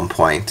minimum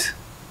point.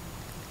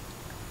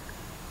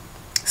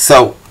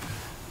 So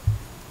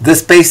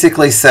this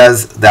basically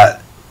says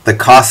that the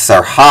costs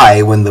are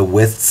high when the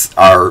widths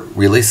are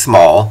really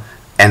small,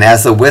 and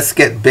as the widths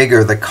get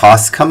bigger, the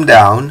costs come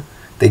down,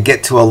 they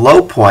get to a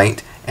low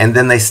point, and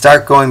then they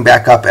start going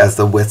back up as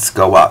the widths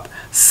go up.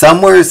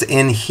 Somewheres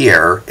in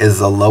here is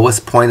the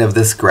lowest point of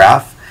this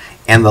graph,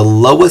 and the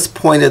lowest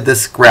point of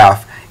this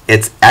graph,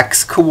 its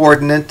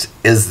x-coordinate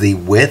is the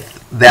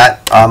width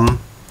that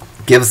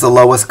gives the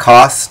lowest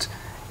cost,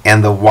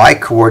 and the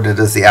y-coordinate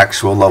is the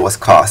actual lowest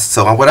cost.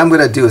 So what I'm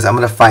going to do is I'm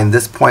going to find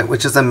this point,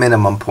 which is a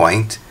minimum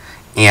point,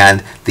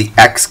 and the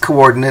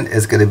x-coordinate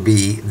is going to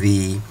be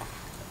the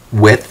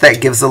width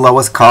that gives the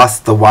lowest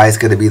cost. The y is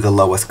going to be the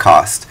lowest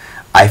cost.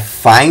 I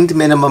find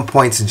minimum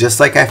points just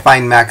like I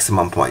find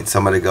maximum points. So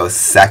I'm going to go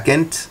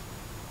second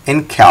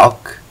in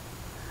calc.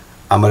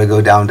 I'm going to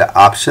go down to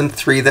option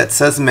 3 that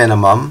says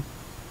minimum.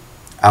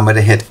 I'm going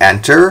to hit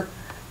enter.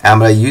 I'm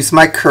going to use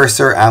my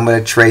cursor. I'm going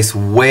to trace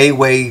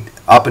way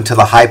up into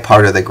the high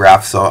part of the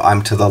graph, so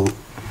I'm to the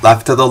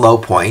left of the low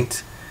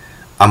point.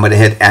 I'm going to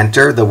hit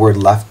enter. The word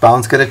left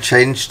bound is going to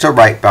change to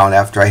right bound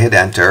after I hit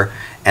enter.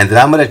 And then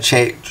I'm going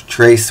to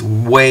trace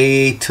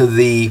way to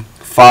the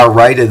far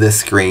right of this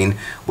screen,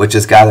 which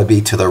has got to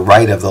be to the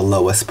right of the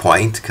lowest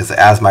point, because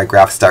as my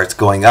graph starts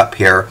going up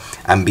here,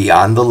 I'm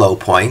beyond the low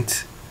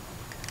point.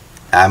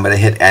 I'm going to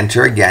hit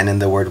enter again,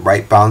 and the word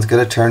right bound is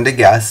going to turn to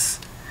guess.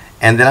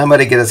 And then I'm going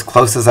to get as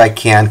close as I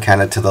can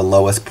kind of to the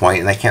lowest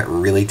point, and I can't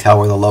really tell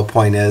where the low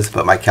point is,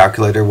 but my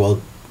calculator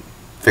will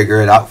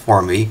figure it out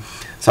for me.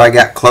 So I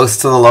got close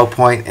to the low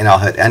point, and I'll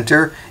hit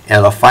enter, and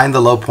it'll find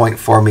the low point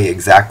for me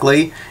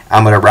exactly.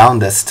 I'm going to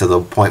round this to the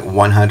point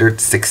 100,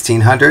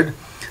 1600.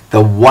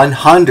 The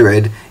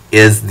 100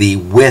 is the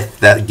width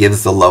that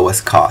gives the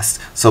lowest cost.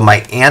 So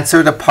my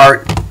answer to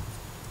part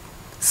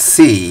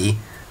C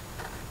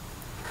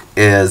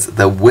is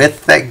the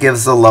width that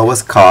gives the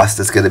lowest cost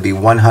is going to be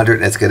 100,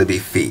 and it's going to be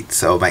feet.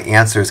 So my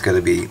answer is going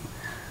to be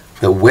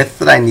the width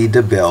that I need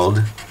to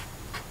build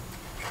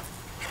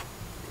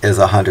is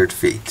 100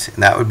 feet.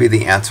 And that would be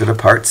the answer to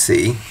part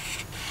C.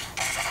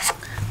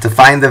 To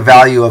find the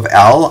value of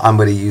L, I'm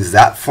going to use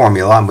that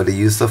formula. I'm going to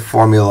use the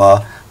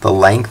formula, the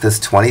length is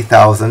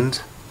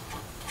 20,000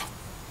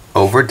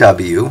 over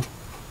W,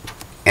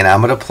 and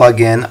I'm going to plug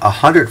in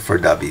 100 for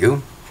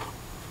W.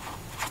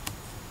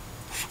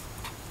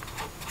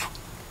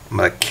 I'm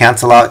going to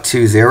cancel out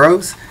 2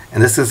 zeros,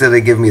 and this is going to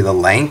give me the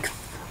length.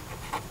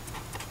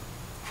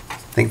 I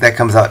think that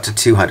comes out to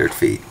 200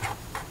 feet.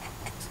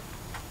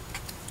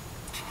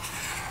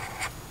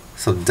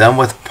 So done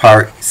with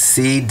part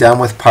C, done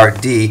with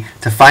part D.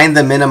 To find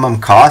the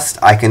minimum cost,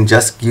 I can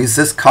just use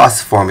this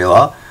cost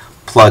formula,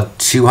 plug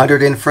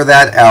 200 in for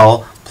that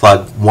L,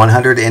 plug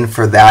 100 in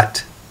for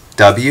that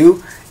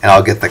W, and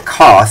I'll get the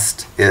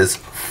cost is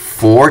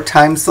 4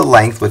 times the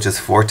length, which is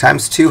 4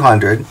 times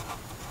 200,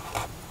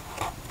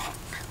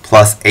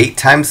 plus 8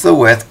 times the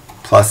width,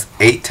 plus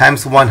 8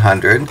 times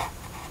 100.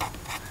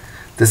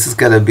 This is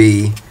going to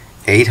be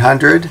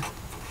 800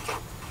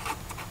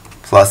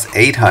 plus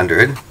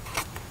 800.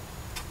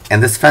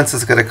 And this fence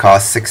is going to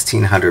cost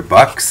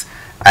 $1,600.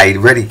 I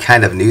already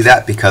kind of knew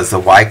that because the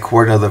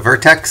y-coordinate of the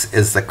vertex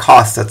is the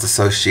cost that's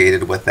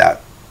associated with that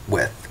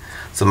width.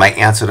 So my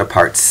answer to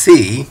part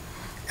C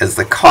is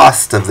the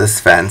cost of this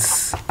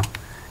fence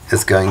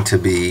is going to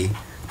be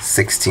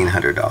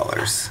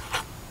 $1,600.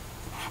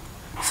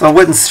 So I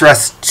wouldn't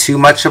stress too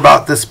much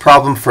about this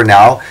problem for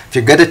now. If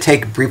you're going to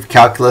take brief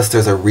calculus,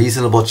 there's a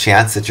reasonable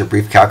chance that your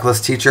brief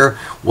calculus teacher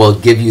will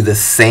give you the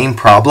same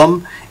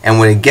problem. And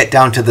when you get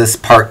down to this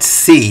part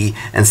C,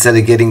 instead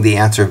of getting the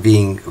answer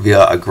being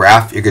via a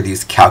graph, you're going to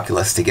use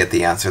calculus to get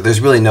the answer.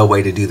 There's really no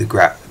way to do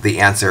the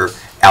answer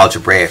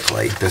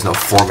algebraically. There's no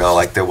formula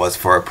like there was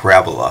for a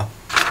parabola.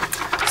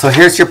 So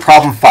here's your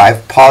problem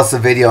 5. Pause the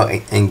video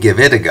and give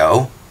it a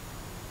go.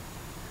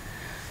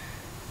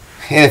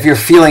 And if you're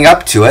feeling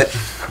up to it,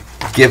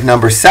 give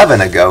number 7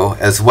 a go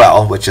as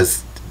well, which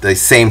is the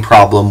same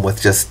problem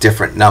with just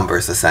different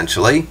numbers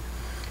essentially.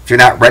 If you're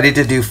not ready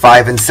to do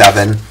 5 and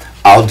 7,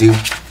 I'll do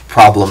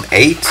problem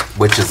 8,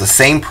 which is the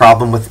same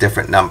problem with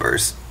different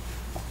numbers.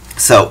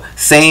 So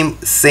same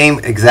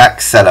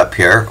exact setup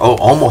here. Oh,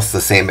 almost the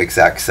same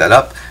exact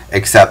setup,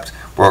 except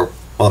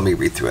let me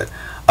read through it.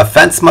 A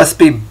fence must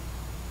be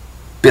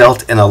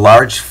built in a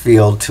large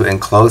field to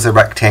enclose a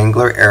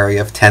rectangular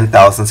area of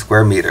 10,000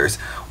 square meters.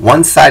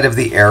 One side of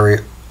the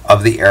area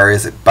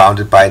is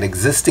bounded by an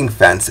existing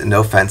fence, and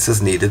no fence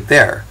is needed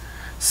there.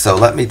 So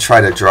let me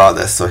try to draw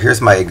this. So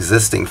here's my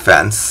existing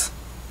fence.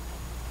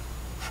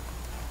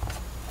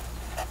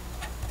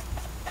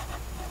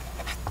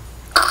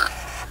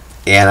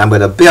 And I'm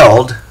going to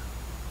build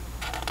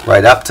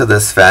right up to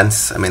this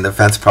fence. I mean, the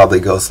fence probably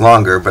goes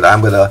longer, but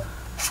I'm going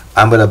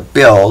to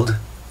build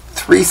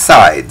 3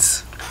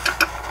 sides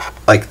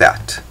like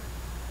that.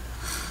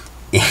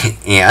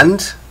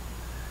 And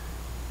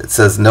it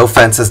says no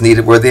fence is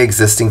needed where the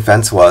existing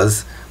fence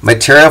was.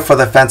 Material for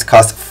the fence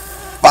costs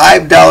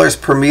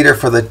 $5 per meter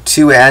for the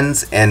 2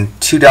 ends and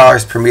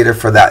 $2 per meter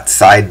for that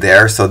side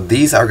there. So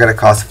these are going to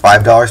cost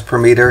 $5 per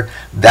meter.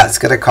 That's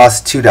going to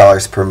cost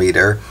 $2 per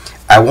meter.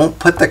 I won't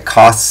put the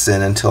costs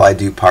in until I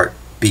do part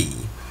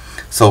B.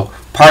 So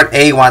part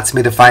A wants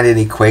me to find an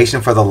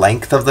equation for the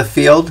length of the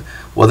field.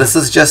 Well, this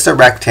is just a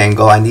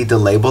rectangle. I need to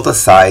label the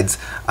sides.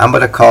 I'm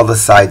going to call the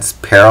sides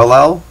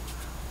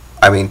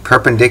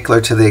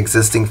perpendicular to the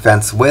existing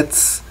fence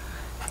widths,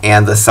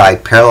 and the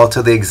side parallel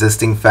to the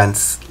existing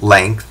fence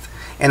length.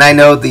 And I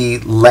know the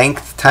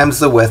length times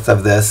the width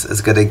of this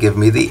is going to give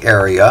me the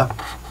area.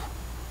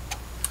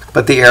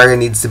 But the area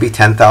needs to be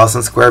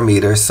 10,000 square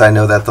meters, so I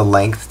know that the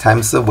length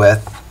times the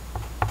width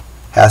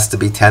has to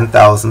be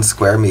 10,000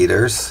 square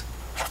meters.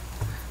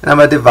 And I'm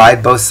going to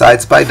divide both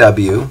sides by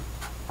W.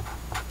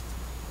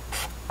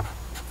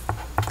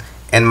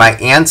 And my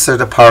answer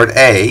to part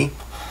A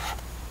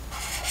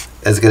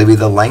is going to be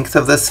the length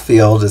of this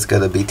field is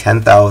going to be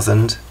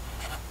 10,000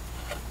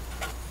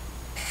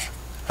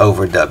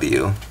 over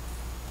W.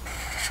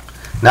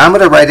 Now I'm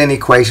going to write an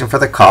equation for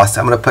the cost.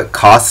 I'm going to put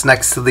costs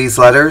next to these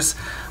letters.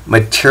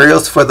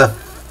 Materials for the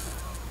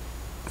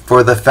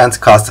fence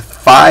cost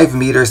 5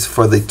 meters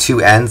for the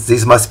 2 ends.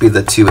 These must be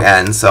the 2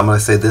 ends. So I'm going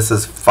to say this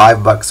is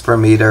 $5 per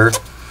meter.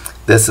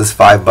 This is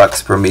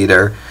 $5 per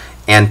meter.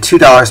 and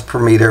 $2 per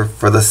meter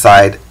for the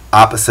side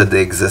opposite the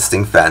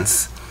existing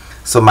fence.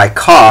 So my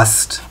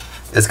cost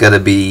is going to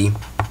be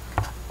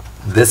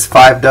this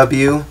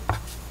 5W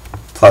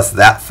plus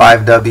that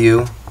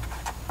 5W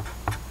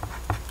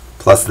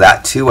plus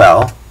that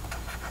 2L.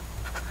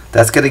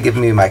 That's going to give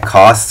me my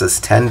cost as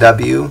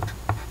 10W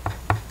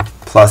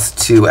plus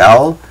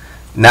 2L.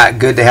 Not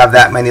good to have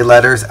that many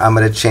letters. I'm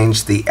going to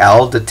change the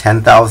L to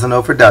 10,000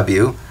 over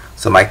W.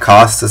 So my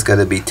cost is going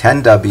to be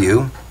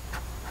 10W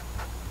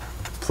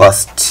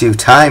plus 2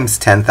 times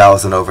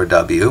 10,000 over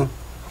W.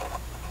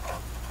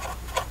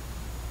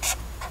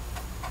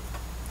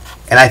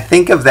 And I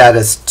think of that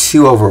as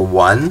 2 over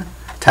 1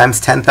 times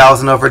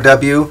 10,000 over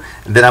W.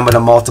 And then I'm going to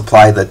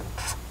multiply the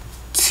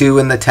 2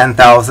 in the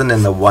 10,000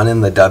 and the 1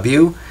 in the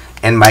W.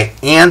 And my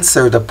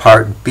answer to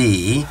part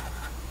B,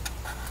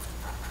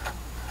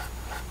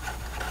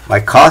 my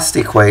cost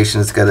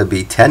equation is going to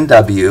be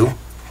 10W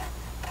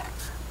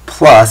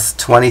plus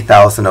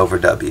 20,000 over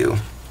W.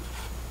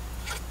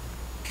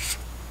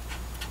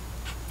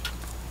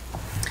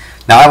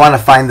 Now I want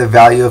to find the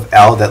value of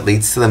L that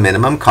leads to the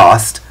minimum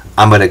cost.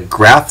 I'm going to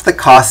graph the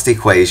cost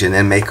equation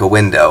and make a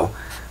window.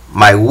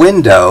 My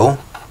window,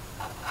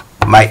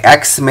 my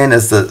X-min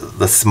is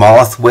the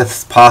smallest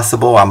width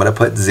possible. I'm going to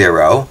put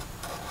 0.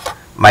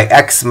 My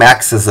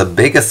X-max is the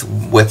biggest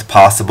width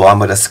possible. I'm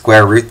going to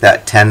square root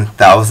that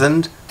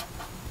 10,000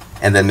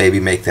 and then maybe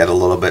make that a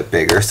little bit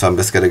bigger. So I'm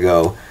just going to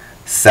go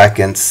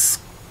second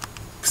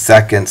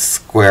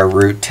square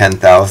root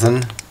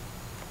 10,000.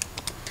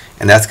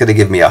 And that's going to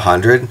give me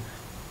 100.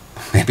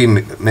 Maybe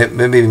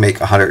make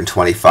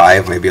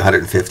 125, maybe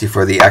 150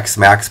 for the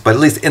X-max, but at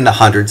least in the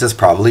hundreds is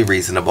probably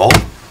reasonable.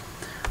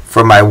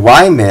 For my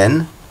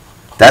Y-min,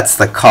 that's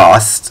the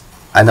cost.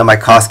 I know my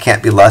cost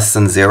can't be less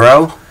than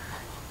 0.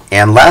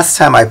 And last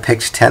time I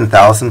picked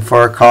 10,000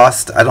 for a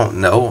cost. I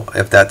don't know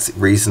if that's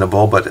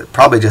reasonable, but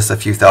probably just a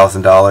few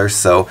 $1,000s.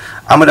 So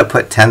I'm going to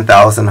put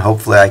 10,000.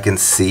 Hopefully I can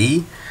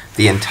see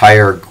the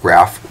entire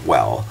graph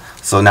well.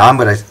 So now I'm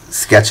going to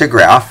sketch a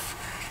graph.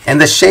 And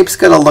the shape's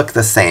going to look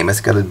the same. It's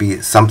going to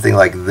be something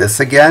like this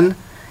again.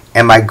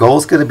 And my goal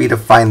is going to be to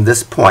find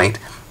this point,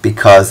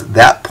 because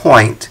that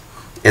point,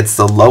 it's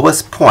the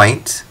lowest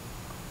point,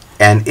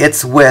 and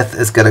its width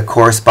is going to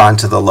correspond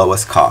to the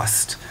lowest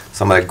cost.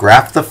 So I'm going to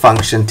graph the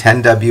function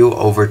 10W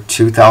over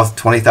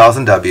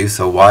 20,000W.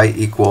 So y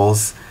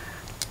equals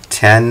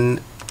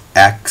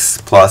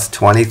 10x plus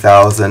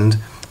 20,000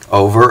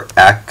 over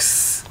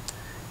x.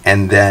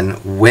 And then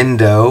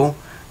window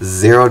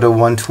 0 to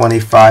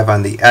 125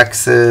 on the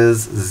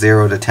x's,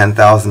 0 to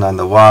 10,000 on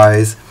the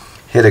y's.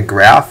 Hit a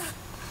graph.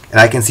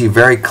 And I can see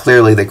very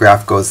clearly the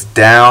graph goes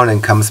down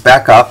and comes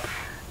back up.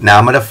 Now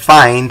I'm going to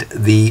find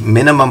the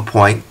minimum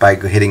point by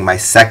hitting my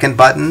second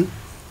button,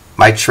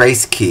 my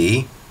trace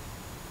key,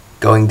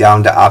 going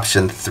down to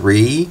option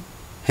 3,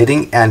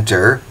 hitting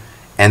enter,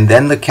 and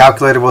then the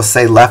calculator will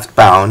say left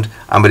bound.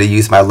 I'm going to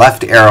use my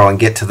left arrow and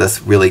get to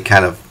this really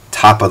kind of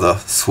top of the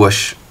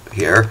swoosh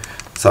here.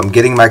 So I'm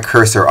getting my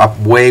cursor up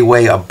way,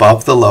 way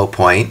above the low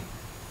point.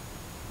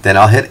 Then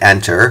I'll hit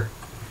enter,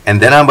 and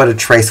then I'm going to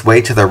trace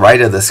way to the right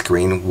of the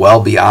screen,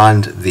 well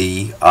beyond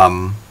the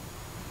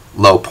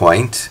low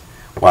point,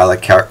 while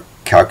the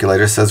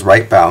calculator says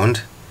right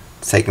bound.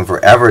 It's taking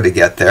forever to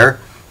get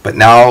there. But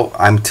now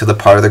I'm to the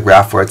part of the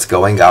graph where it's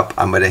going up.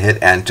 I'm going to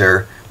hit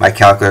enter. My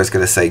calculator is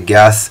going to say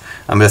guess.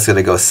 I'm just going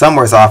to go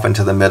somewhere off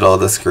into the middle of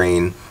the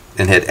screen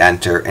and hit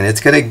enter. And it's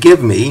going to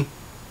give me,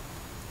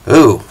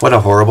 ooh, what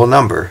a horrible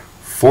number,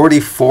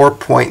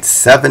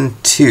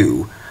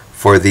 44.72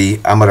 for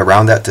the, I'm going to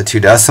round that to 2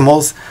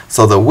 decimals.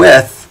 So the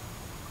width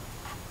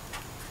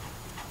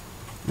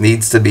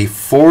needs to be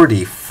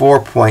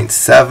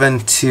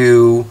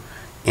 44.72,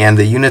 and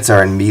the units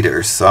are in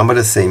meters. So I'm going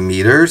to say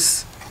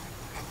meters.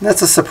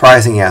 That's a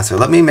surprising answer.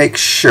 Let me make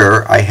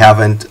sure I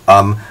haven't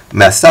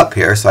messed up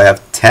here. So I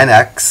have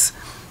 10x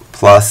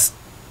plus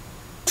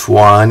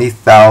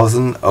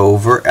 20,000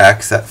 over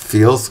x. That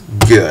feels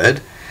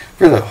good.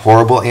 Really a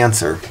horrible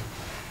answer.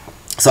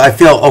 So I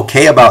feel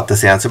okay about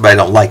this answer, but I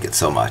don't like it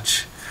so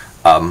much.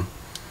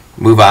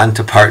 Move on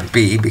to part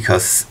D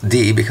because I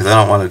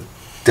don't want to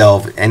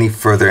delve any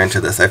further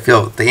into this. I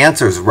feel the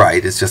answer is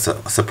right. It's just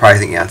a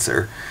surprising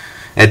answer.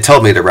 It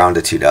told me to round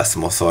to 2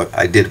 decimals, so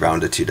I did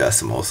round to 2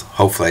 decimals.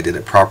 Hopefully I did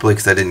it properly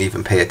because I didn't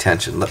even pay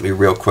attention. Let me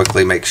real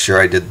quickly make sure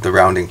I did the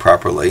rounding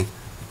properly.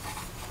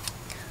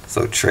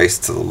 So trace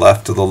to the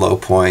left of the low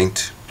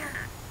point.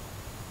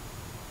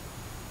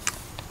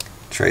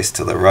 Trace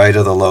to the right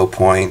of the low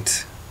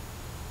point.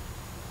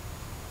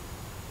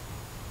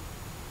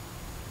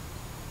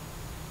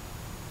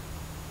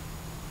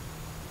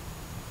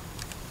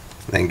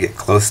 Then get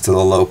close to the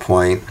low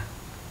point.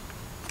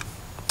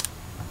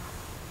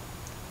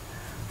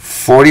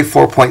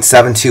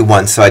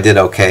 44.721, so I did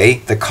okay.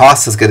 The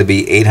cost is going to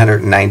be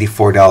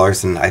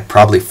 $894 and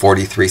probably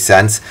 43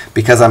 cents.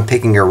 Because I'm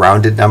picking a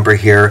rounded number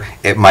here,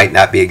 it might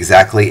not be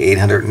exactly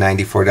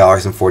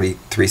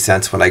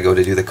 $894.43 when I go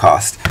to do the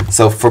cost.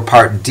 So for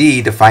part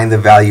D, to find the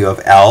value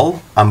of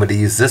L, I'm going to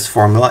use this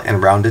formula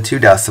and round to 2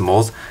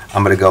 decimals.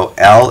 I'm going to go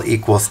L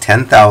equals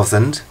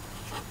 10,000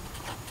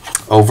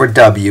 over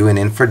W, and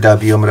in for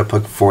W, I'm going to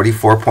put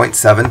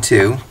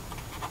 44.72.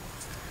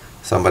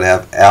 So I'm going to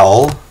have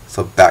L.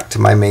 So back to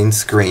my main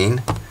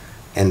screen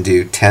and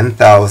do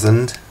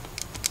 10,000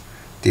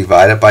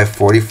 divided by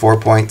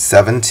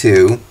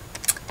 44.72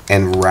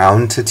 and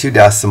round to 2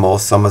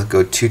 decimals. So I'm going to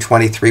go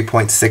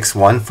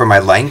 223.61 for my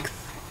length.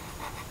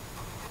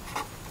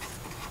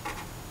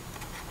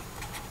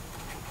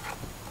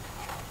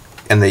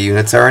 And the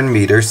units are in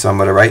meters, so I'm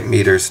going to write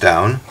meters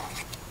down.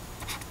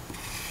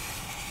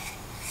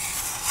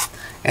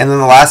 And then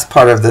the last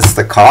part of this,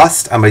 the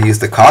cost, I'm going to use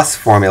the cost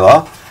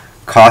formula.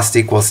 Cost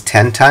equals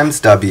 10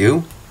 times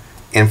W.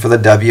 And for the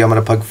W, I'm going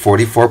to plug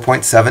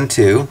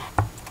 44.72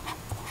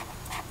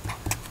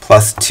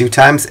 plus 2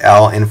 times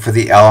L. And for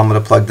the L, I'm going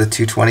to plug the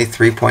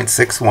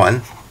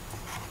 223.61.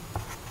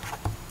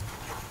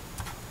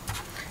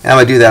 And I'm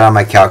going to do that on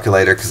my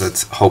calculator because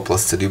it's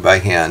hopeless to do by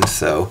hand.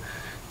 So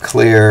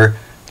clear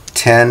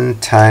 10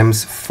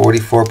 times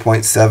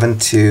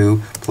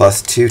 44.72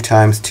 plus 2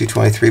 times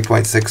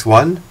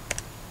 223.61.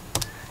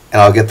 And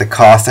I'll get the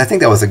cost. I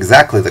think that was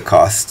exactly the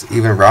cost,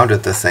 even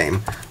rounded the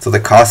same. So the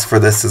cost for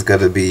this is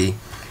going to be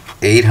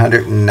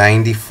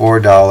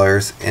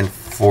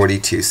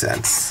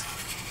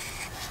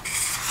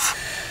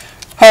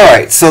 $894.42. All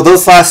right, so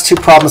those last two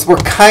problems were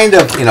kind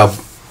of,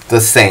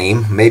 the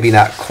same, maybe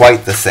not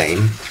quite the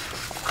same.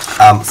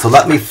 So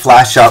let me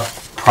flash up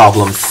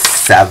problem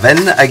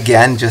 7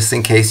 again, just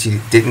in case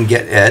you didn't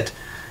get it.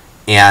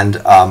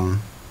 And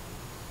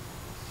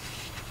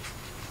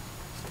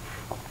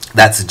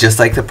that's just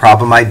like the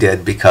problem I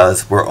did,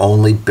 because we're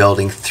only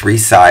building 3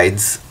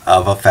 sides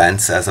of a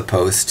fence as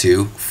opposed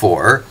to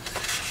 4.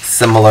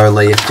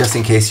 Similarly, just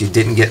in case you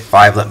didn't get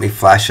 5, let me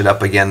flash it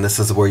up again. This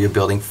is where you're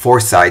building 4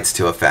 sides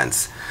to a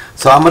fence.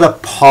 So I'm going to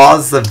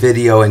pause the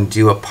video and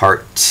do a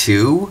part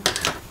 2,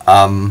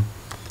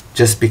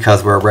 just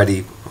because we're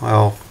already,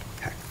 well,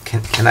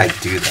 can I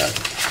do that?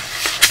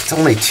 It's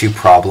only 2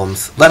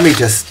 problems. Let me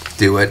just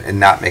do it and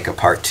not make a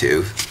part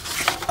 2.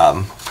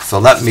 So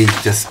let me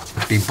just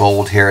be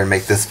bold here and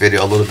make this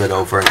video a little bit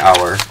over an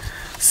hour.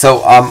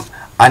 So on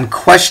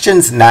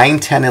questions 9,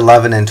 10,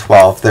 11, and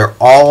 12, they're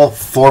all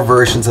 4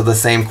 versions of the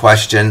same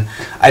question.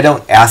 I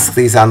don't ask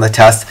these on the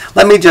test.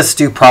 Let me just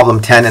do problem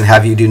 10 and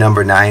have you do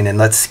number 9, and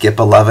let's skip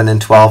 11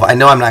 and 12. I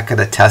know I'm not going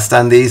to test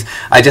on these.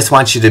 I just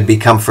want you to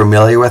become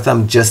familiar with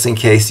them, just in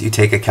case you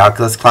take a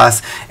calculus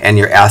class and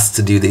you're asked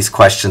to do these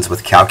questions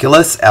with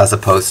calculus as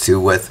opposed to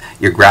with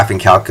your graphing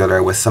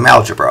calculator with some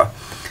algebra.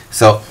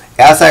 So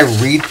as I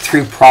read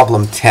through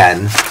problem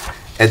 10,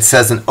 it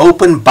says an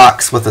open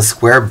box with a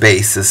square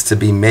base is to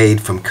be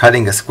made from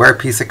cutting a square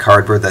piece of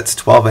cardboard that's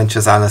 12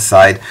 inches on a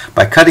side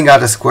by cutting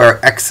out a square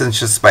X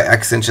inches by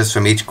X inches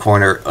from each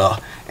corner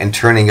and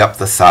turning up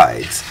the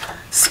sides.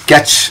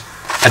 Sketch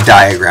a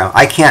diagram.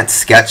 I can't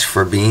sketch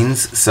for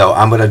beans, so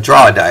I'm going to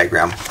draw a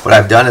diagram. What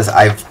I've done is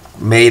I've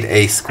made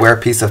a square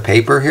piece of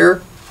paper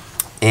here,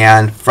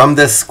 and from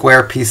this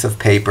square piece of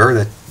paper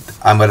that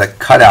I'm going to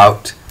cut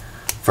out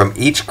from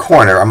each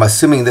corner. I'm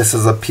assuming this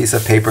is a piece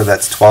of paper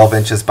that's 12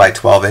 inches by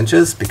 12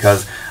 inches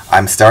because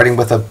I'm starting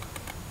with a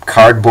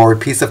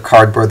piece of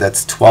cardboard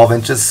that's 12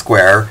 inches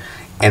square,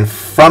 and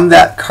from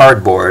that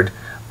cardboard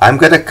I'm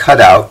going to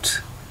cut out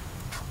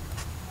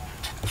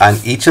on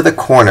each of the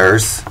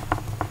corners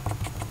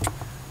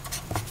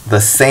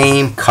the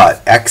same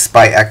cut, X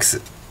by X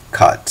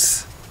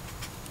cuts.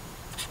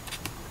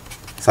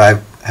 So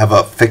I have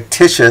a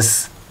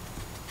fictitious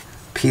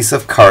piece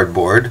of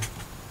cardboard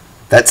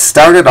that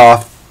started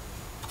off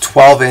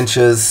 12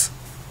 inches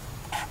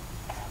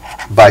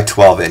by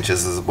 12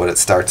 inches is what it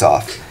starts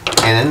off.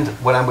 And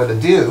what I'm going to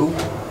do,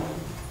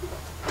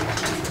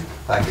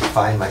 if I can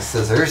find my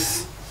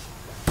scissors,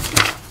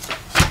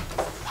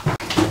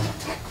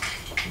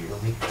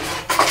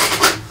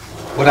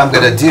 what I'm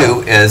going to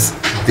do is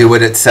do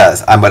what it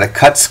says. I'm going to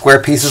cut square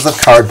pieces of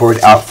cardboard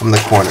out from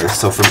the corners.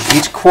 So from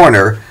each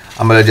corner,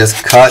 I'm going to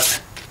just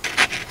cut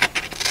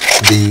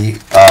the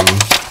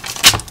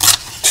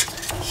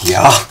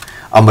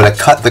I'm going to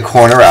cut the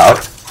corner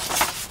out.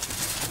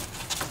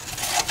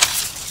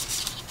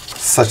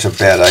 Such a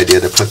bad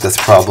idea to put this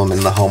problem in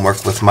the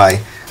homework with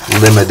my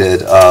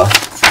limited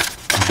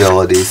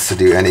abilities to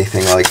do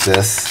anything like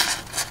this.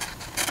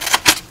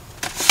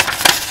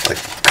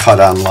 Like cut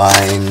on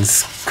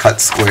lines, cut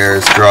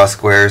squares, draw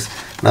squares,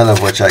 none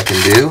of which I can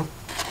do.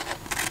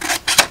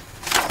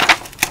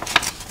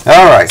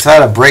 Alright, so I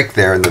had a break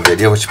there in the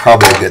video, which is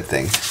probably a good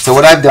thing. So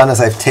what I've done is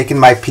I've taken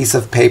my piece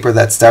of paper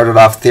that started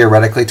off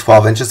theoretically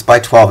 12 inches by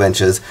 12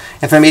 inches,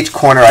 and from each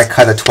corner I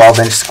cut a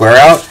 12-inch square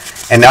out,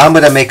 and now I'm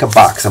going to make a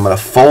box. I'm going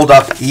to fold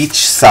up each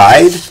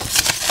side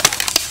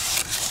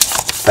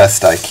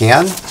best I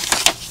can.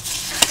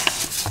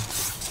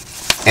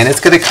 and it's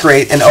going to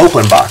create an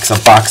open box,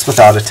 a box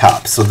without a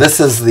top. So this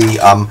is the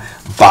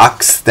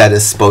box that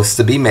is supposed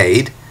to be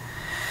made.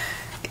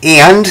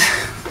 And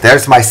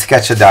there's my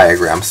sketch a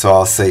diagram. So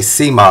I'll say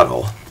C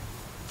model.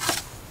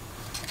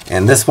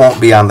 And this won't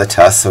be on the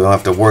test, so we don't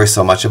have to worry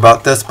so much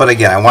about this. But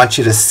again, I want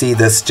you to see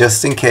this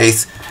just in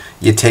case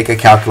you take a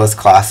calculus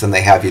class and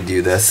they have you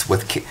do this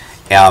with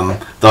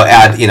they'll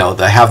add, they'll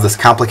have this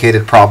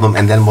complicated problem,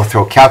 and then we'll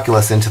throw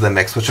calculus into the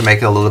mix, which will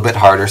make it a little bit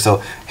harder.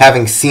 So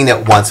having seen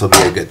it once will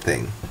be a good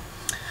thing.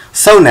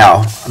 So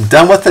now, I'm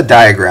done with the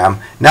diagram.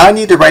 Now I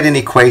need to write an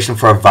equation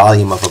for a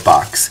volume of a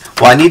box.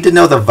 Well, I need to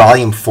know the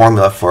volume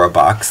formula for a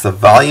box. The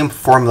volume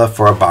formula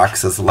for a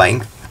box is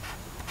length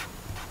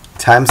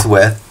times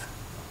width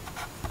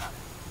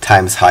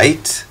times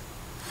height.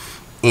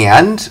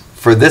 And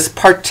for this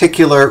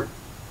particular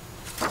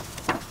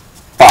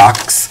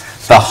box,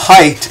 the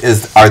height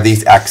are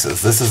these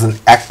x's. This is an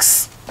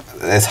x,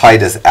 its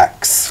height is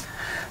x.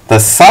 The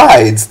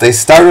sides, they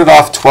started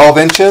off 12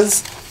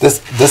 inches.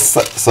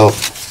 So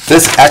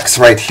this x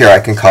right here I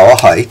can call a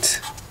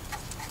height.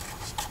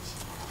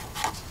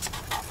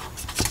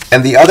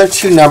 And the other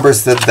two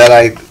numbers that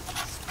I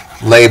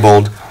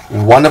labeled,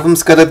 one of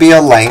them's going to be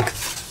a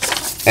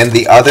length and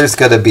the other's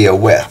going to be a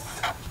width.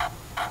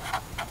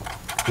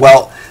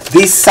 Well,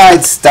 these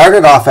sides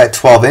started off at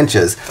 12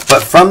 inches,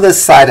 but from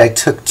this side I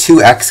took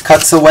 2x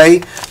cuts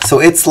away, so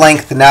its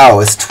length now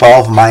is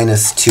 12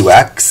 minus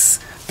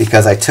 2x,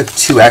 because I took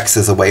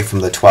 2x's away from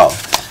the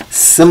 12.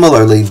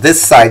 Similarly,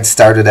 this side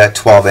started at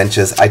 12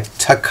 inches. I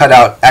cut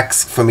out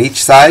x from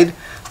each side,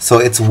 so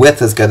its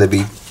width is going to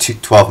be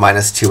 12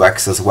 minus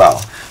 2x as well.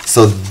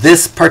 So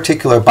this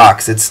particular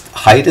box, its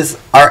height is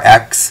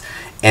x,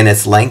 and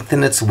its length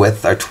and its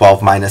width are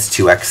 12 minus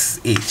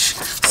 2x each.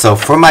 So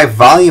for my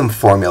volume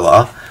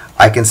formula,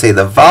 I can say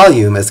the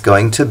volume is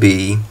going to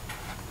be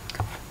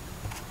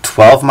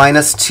 12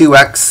 minus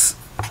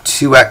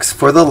 2x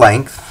for the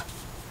length,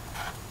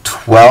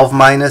 12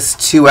 minus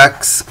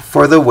 2x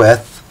for the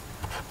width,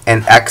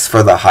 and x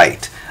for the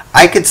height.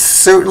 I could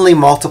certainly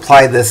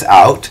multiply this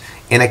out.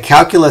 In a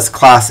calculus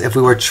class, if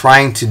we were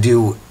trying to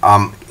do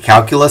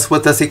calculus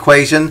with this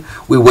equation,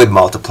 we would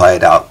multiply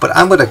it out. But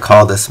I'm going to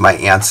call this my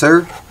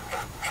answer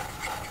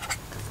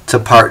to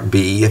part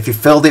B. If you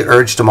feel the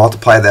urge to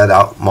multiply that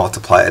out,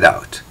 multiply it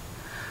out.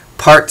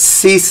 Part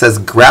C says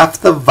graph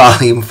the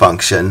volume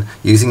function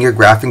using your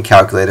graphing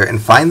calculator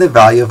and find the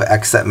value of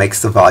x that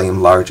makes the volume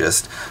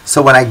largest.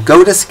 So when I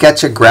go to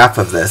sketch a graph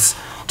of this,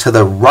 to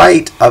the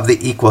right of the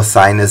equal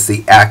sign is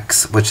the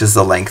x, which is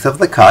the length of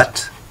the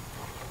cut.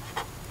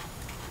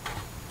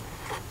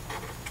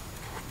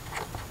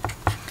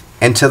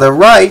 And to the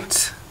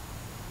right,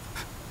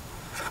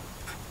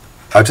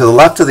 or to the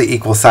left of the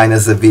equal sign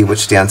is the v, which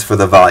stands for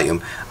the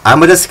volume. I'm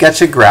going to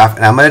sketch a graph,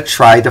 and I'm going to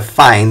try to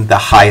find the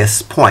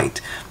highest point.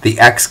 The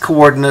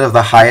x-coordinate of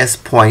the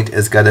highest point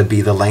is going to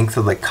be the length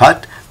of the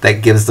cut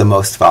that gives the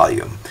most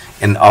volume.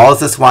 And all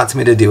this wants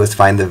me to do is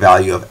find the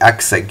value of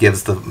x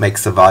that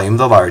makes the volume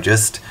the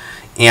largest.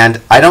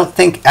 And I don't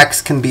think x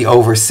can be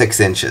over 6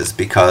 inches,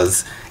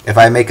 because if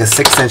I make a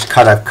 6-inch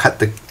cut, I've cut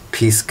the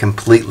piece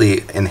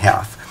completely in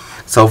half.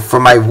 So for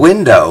my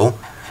window,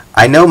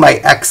 I know my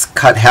x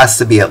cut has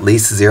to be at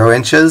least 0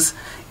 inches.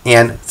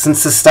 And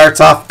since this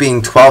starts off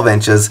being 12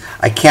 inches,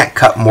 I can't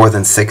cut more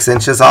than 6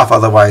 inches off.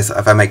 Otherwise,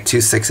 if I make two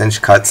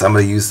 6-inch cuts, I'm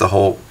going to use the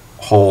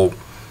whole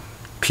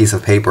piece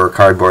of paper or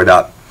cardboard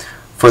up.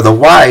 For the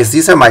y's,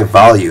 these are my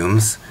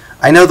volumes.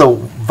 I know the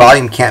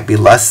volume can't be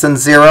less than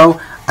 0.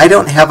 I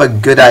don't have a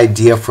good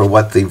idea for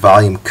what the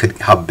volume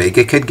how big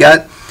it could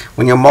get.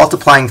 When you're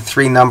multiplying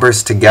three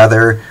numbers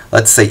together,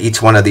 let's say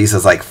each one of these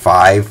is like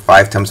 5.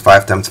 5 times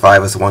 5 times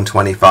 5 is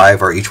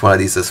 125, or each one of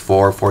these is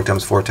 4. 4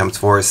 times 4 times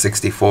 4 is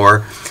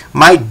 64.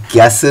 My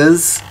guess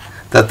is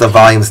that the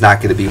volume is not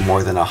going to be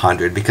more than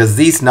 100, because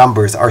these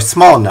numbers are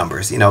small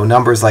numbers.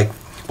 Numbers like,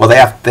 well,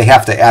 they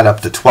have to add up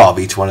to 12,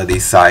 each one of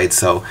these sides.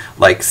 So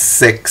like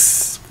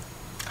 6,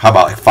 how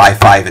about like 5,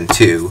 5, and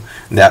 2?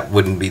 That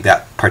wouldn't be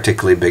that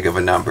particularly big of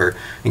a number.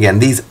 Again,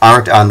 these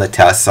aren't on the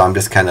test, so I'm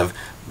just kind of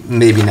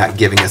maybe not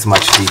giving as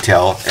much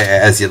detail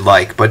as you'd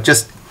like, but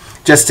just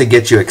to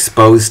get you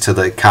exposed to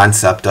the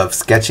concept of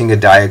sketching a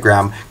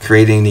diagram,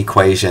 creating an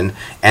equation,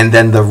 and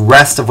then the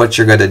rest of what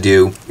you're going to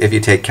do if you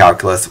take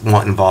calculus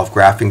won't involve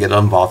graphing, it'll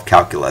involve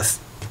calculus.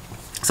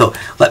 So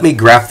let me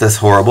graph this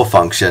horrible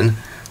function.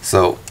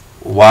 So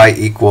y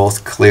equals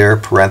clear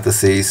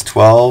parentheses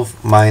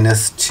 12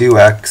 minus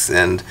 2x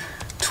and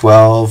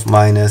 12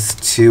 minus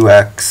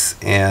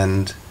 2x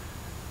and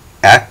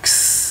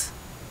x.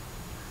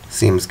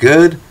 Seems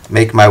good.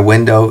 Make my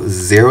window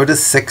 0 to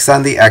 6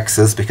 on the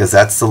x's, because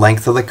that's the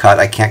length of the cut.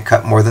 I can't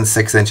cut more than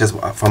 6 inches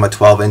from a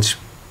 12-inch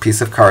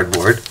piece of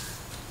cardboard.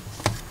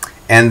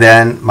 And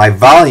then my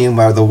volume,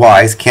 or the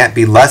y's, can't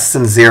be less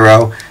than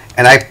 0.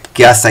 And I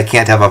guess I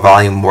can't have a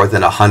volume more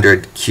than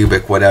 100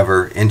 cubic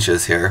whatever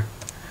inches here.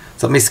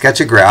 So let me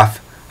sketch a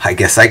graph. I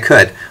guess I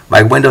could.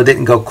 My window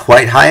didn't go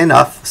quite high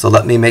enough, so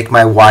let me make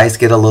my y's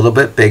get a little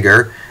bit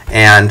bigger.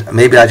 And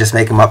maybe I'll just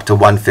make them up to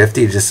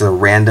 150, just a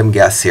random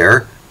guess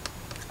here.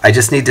 I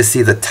just need to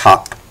see the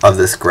top of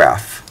this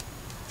graph.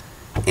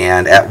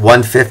 And at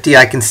 150,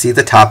 I can see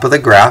the top of the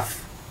graph.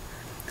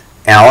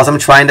 And all I'm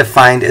trying to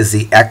find is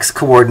the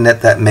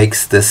x-coordinate that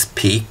makes this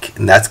peak,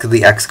 and that's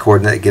the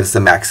x-coordinate that gives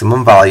the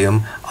maximum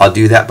volume. I'll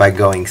do that by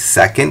going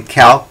second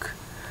calc,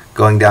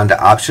 going down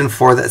to option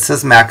 4 that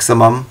says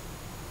maximum.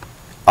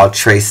 I'll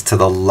trace to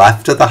the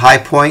left of the high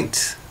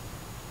point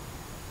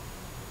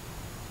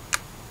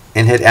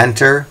and hit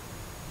enter.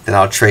 Then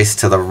I'll trace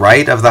to the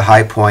right of the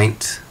high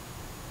point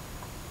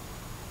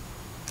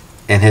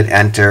and hit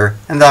enter,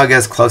 and then I'll get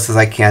as close as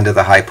I can to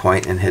the high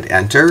point and hit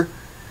enter.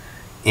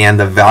 And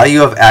the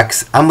value of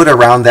x, I'm going to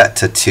round that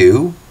to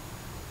 2.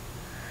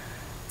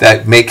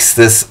 That makes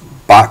this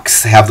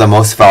box have the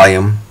most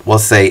volume. We'll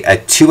say a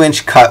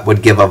 2-inch cut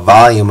would give a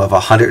volume of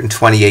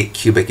 128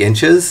 cubic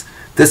inches.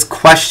 This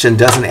question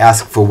doesn't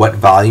ask for what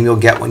volume you'll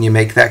get when you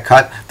make that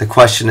cut. The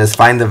question is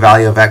find the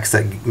value of x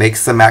that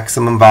makes the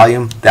maximum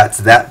volume. That's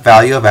that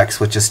value of x,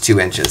 which is 2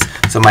 inches.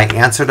 So my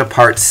answer to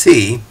part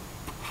C,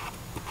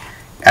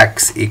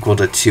 x equal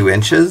to 2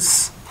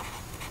 inches,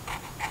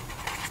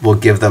 will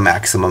give the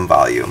maximum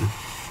volume.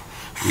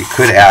 You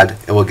could add,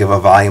 it will give a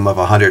volume of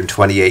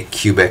 128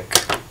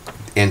 cubic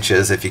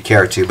inches if you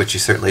care to, but you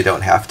certainly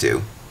don't have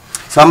to.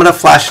 So I'm going to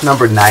flash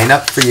number 9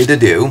 up for you to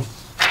do.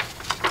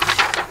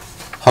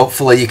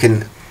 Hopefully you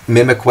can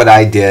mimic what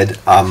I did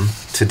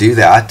to do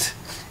that.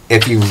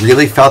 If you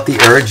really felt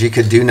the urge, you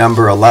could do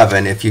number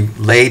 11. If you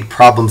laid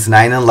problems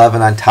 9 and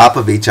 11 on top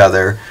of each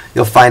other,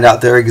 you'll find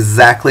out they're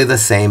exactly the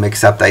same,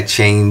 except I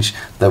change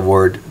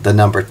the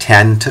number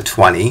 10 to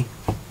 20.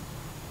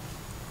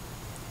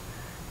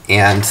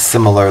 And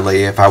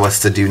similarly, if I was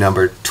to do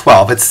number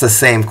 12, it's the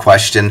same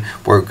question.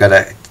 We're going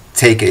to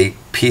take a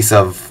piece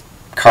of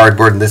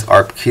cardboard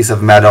or a piece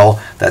of metal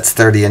that's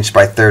 30 inch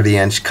by 30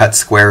 inch, cut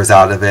squares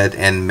out of it,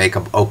 and make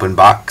an open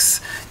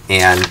box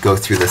and go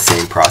through the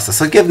same process.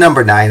 So give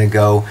number 9 a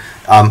go.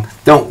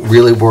 Don't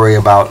really worry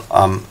about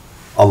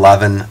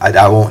 11.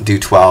 I won't do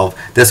 12.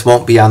 This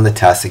won't be on the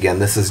test again.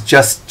 This is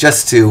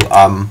just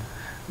to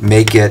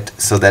make it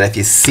so that if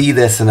you see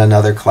this in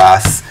another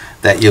class,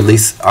 that you at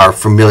least are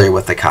familiar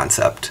with the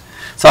concept.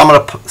 So I'm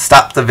going to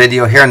stop the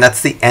video here, and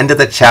that's the end of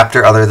the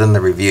chapter other than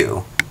the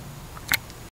review.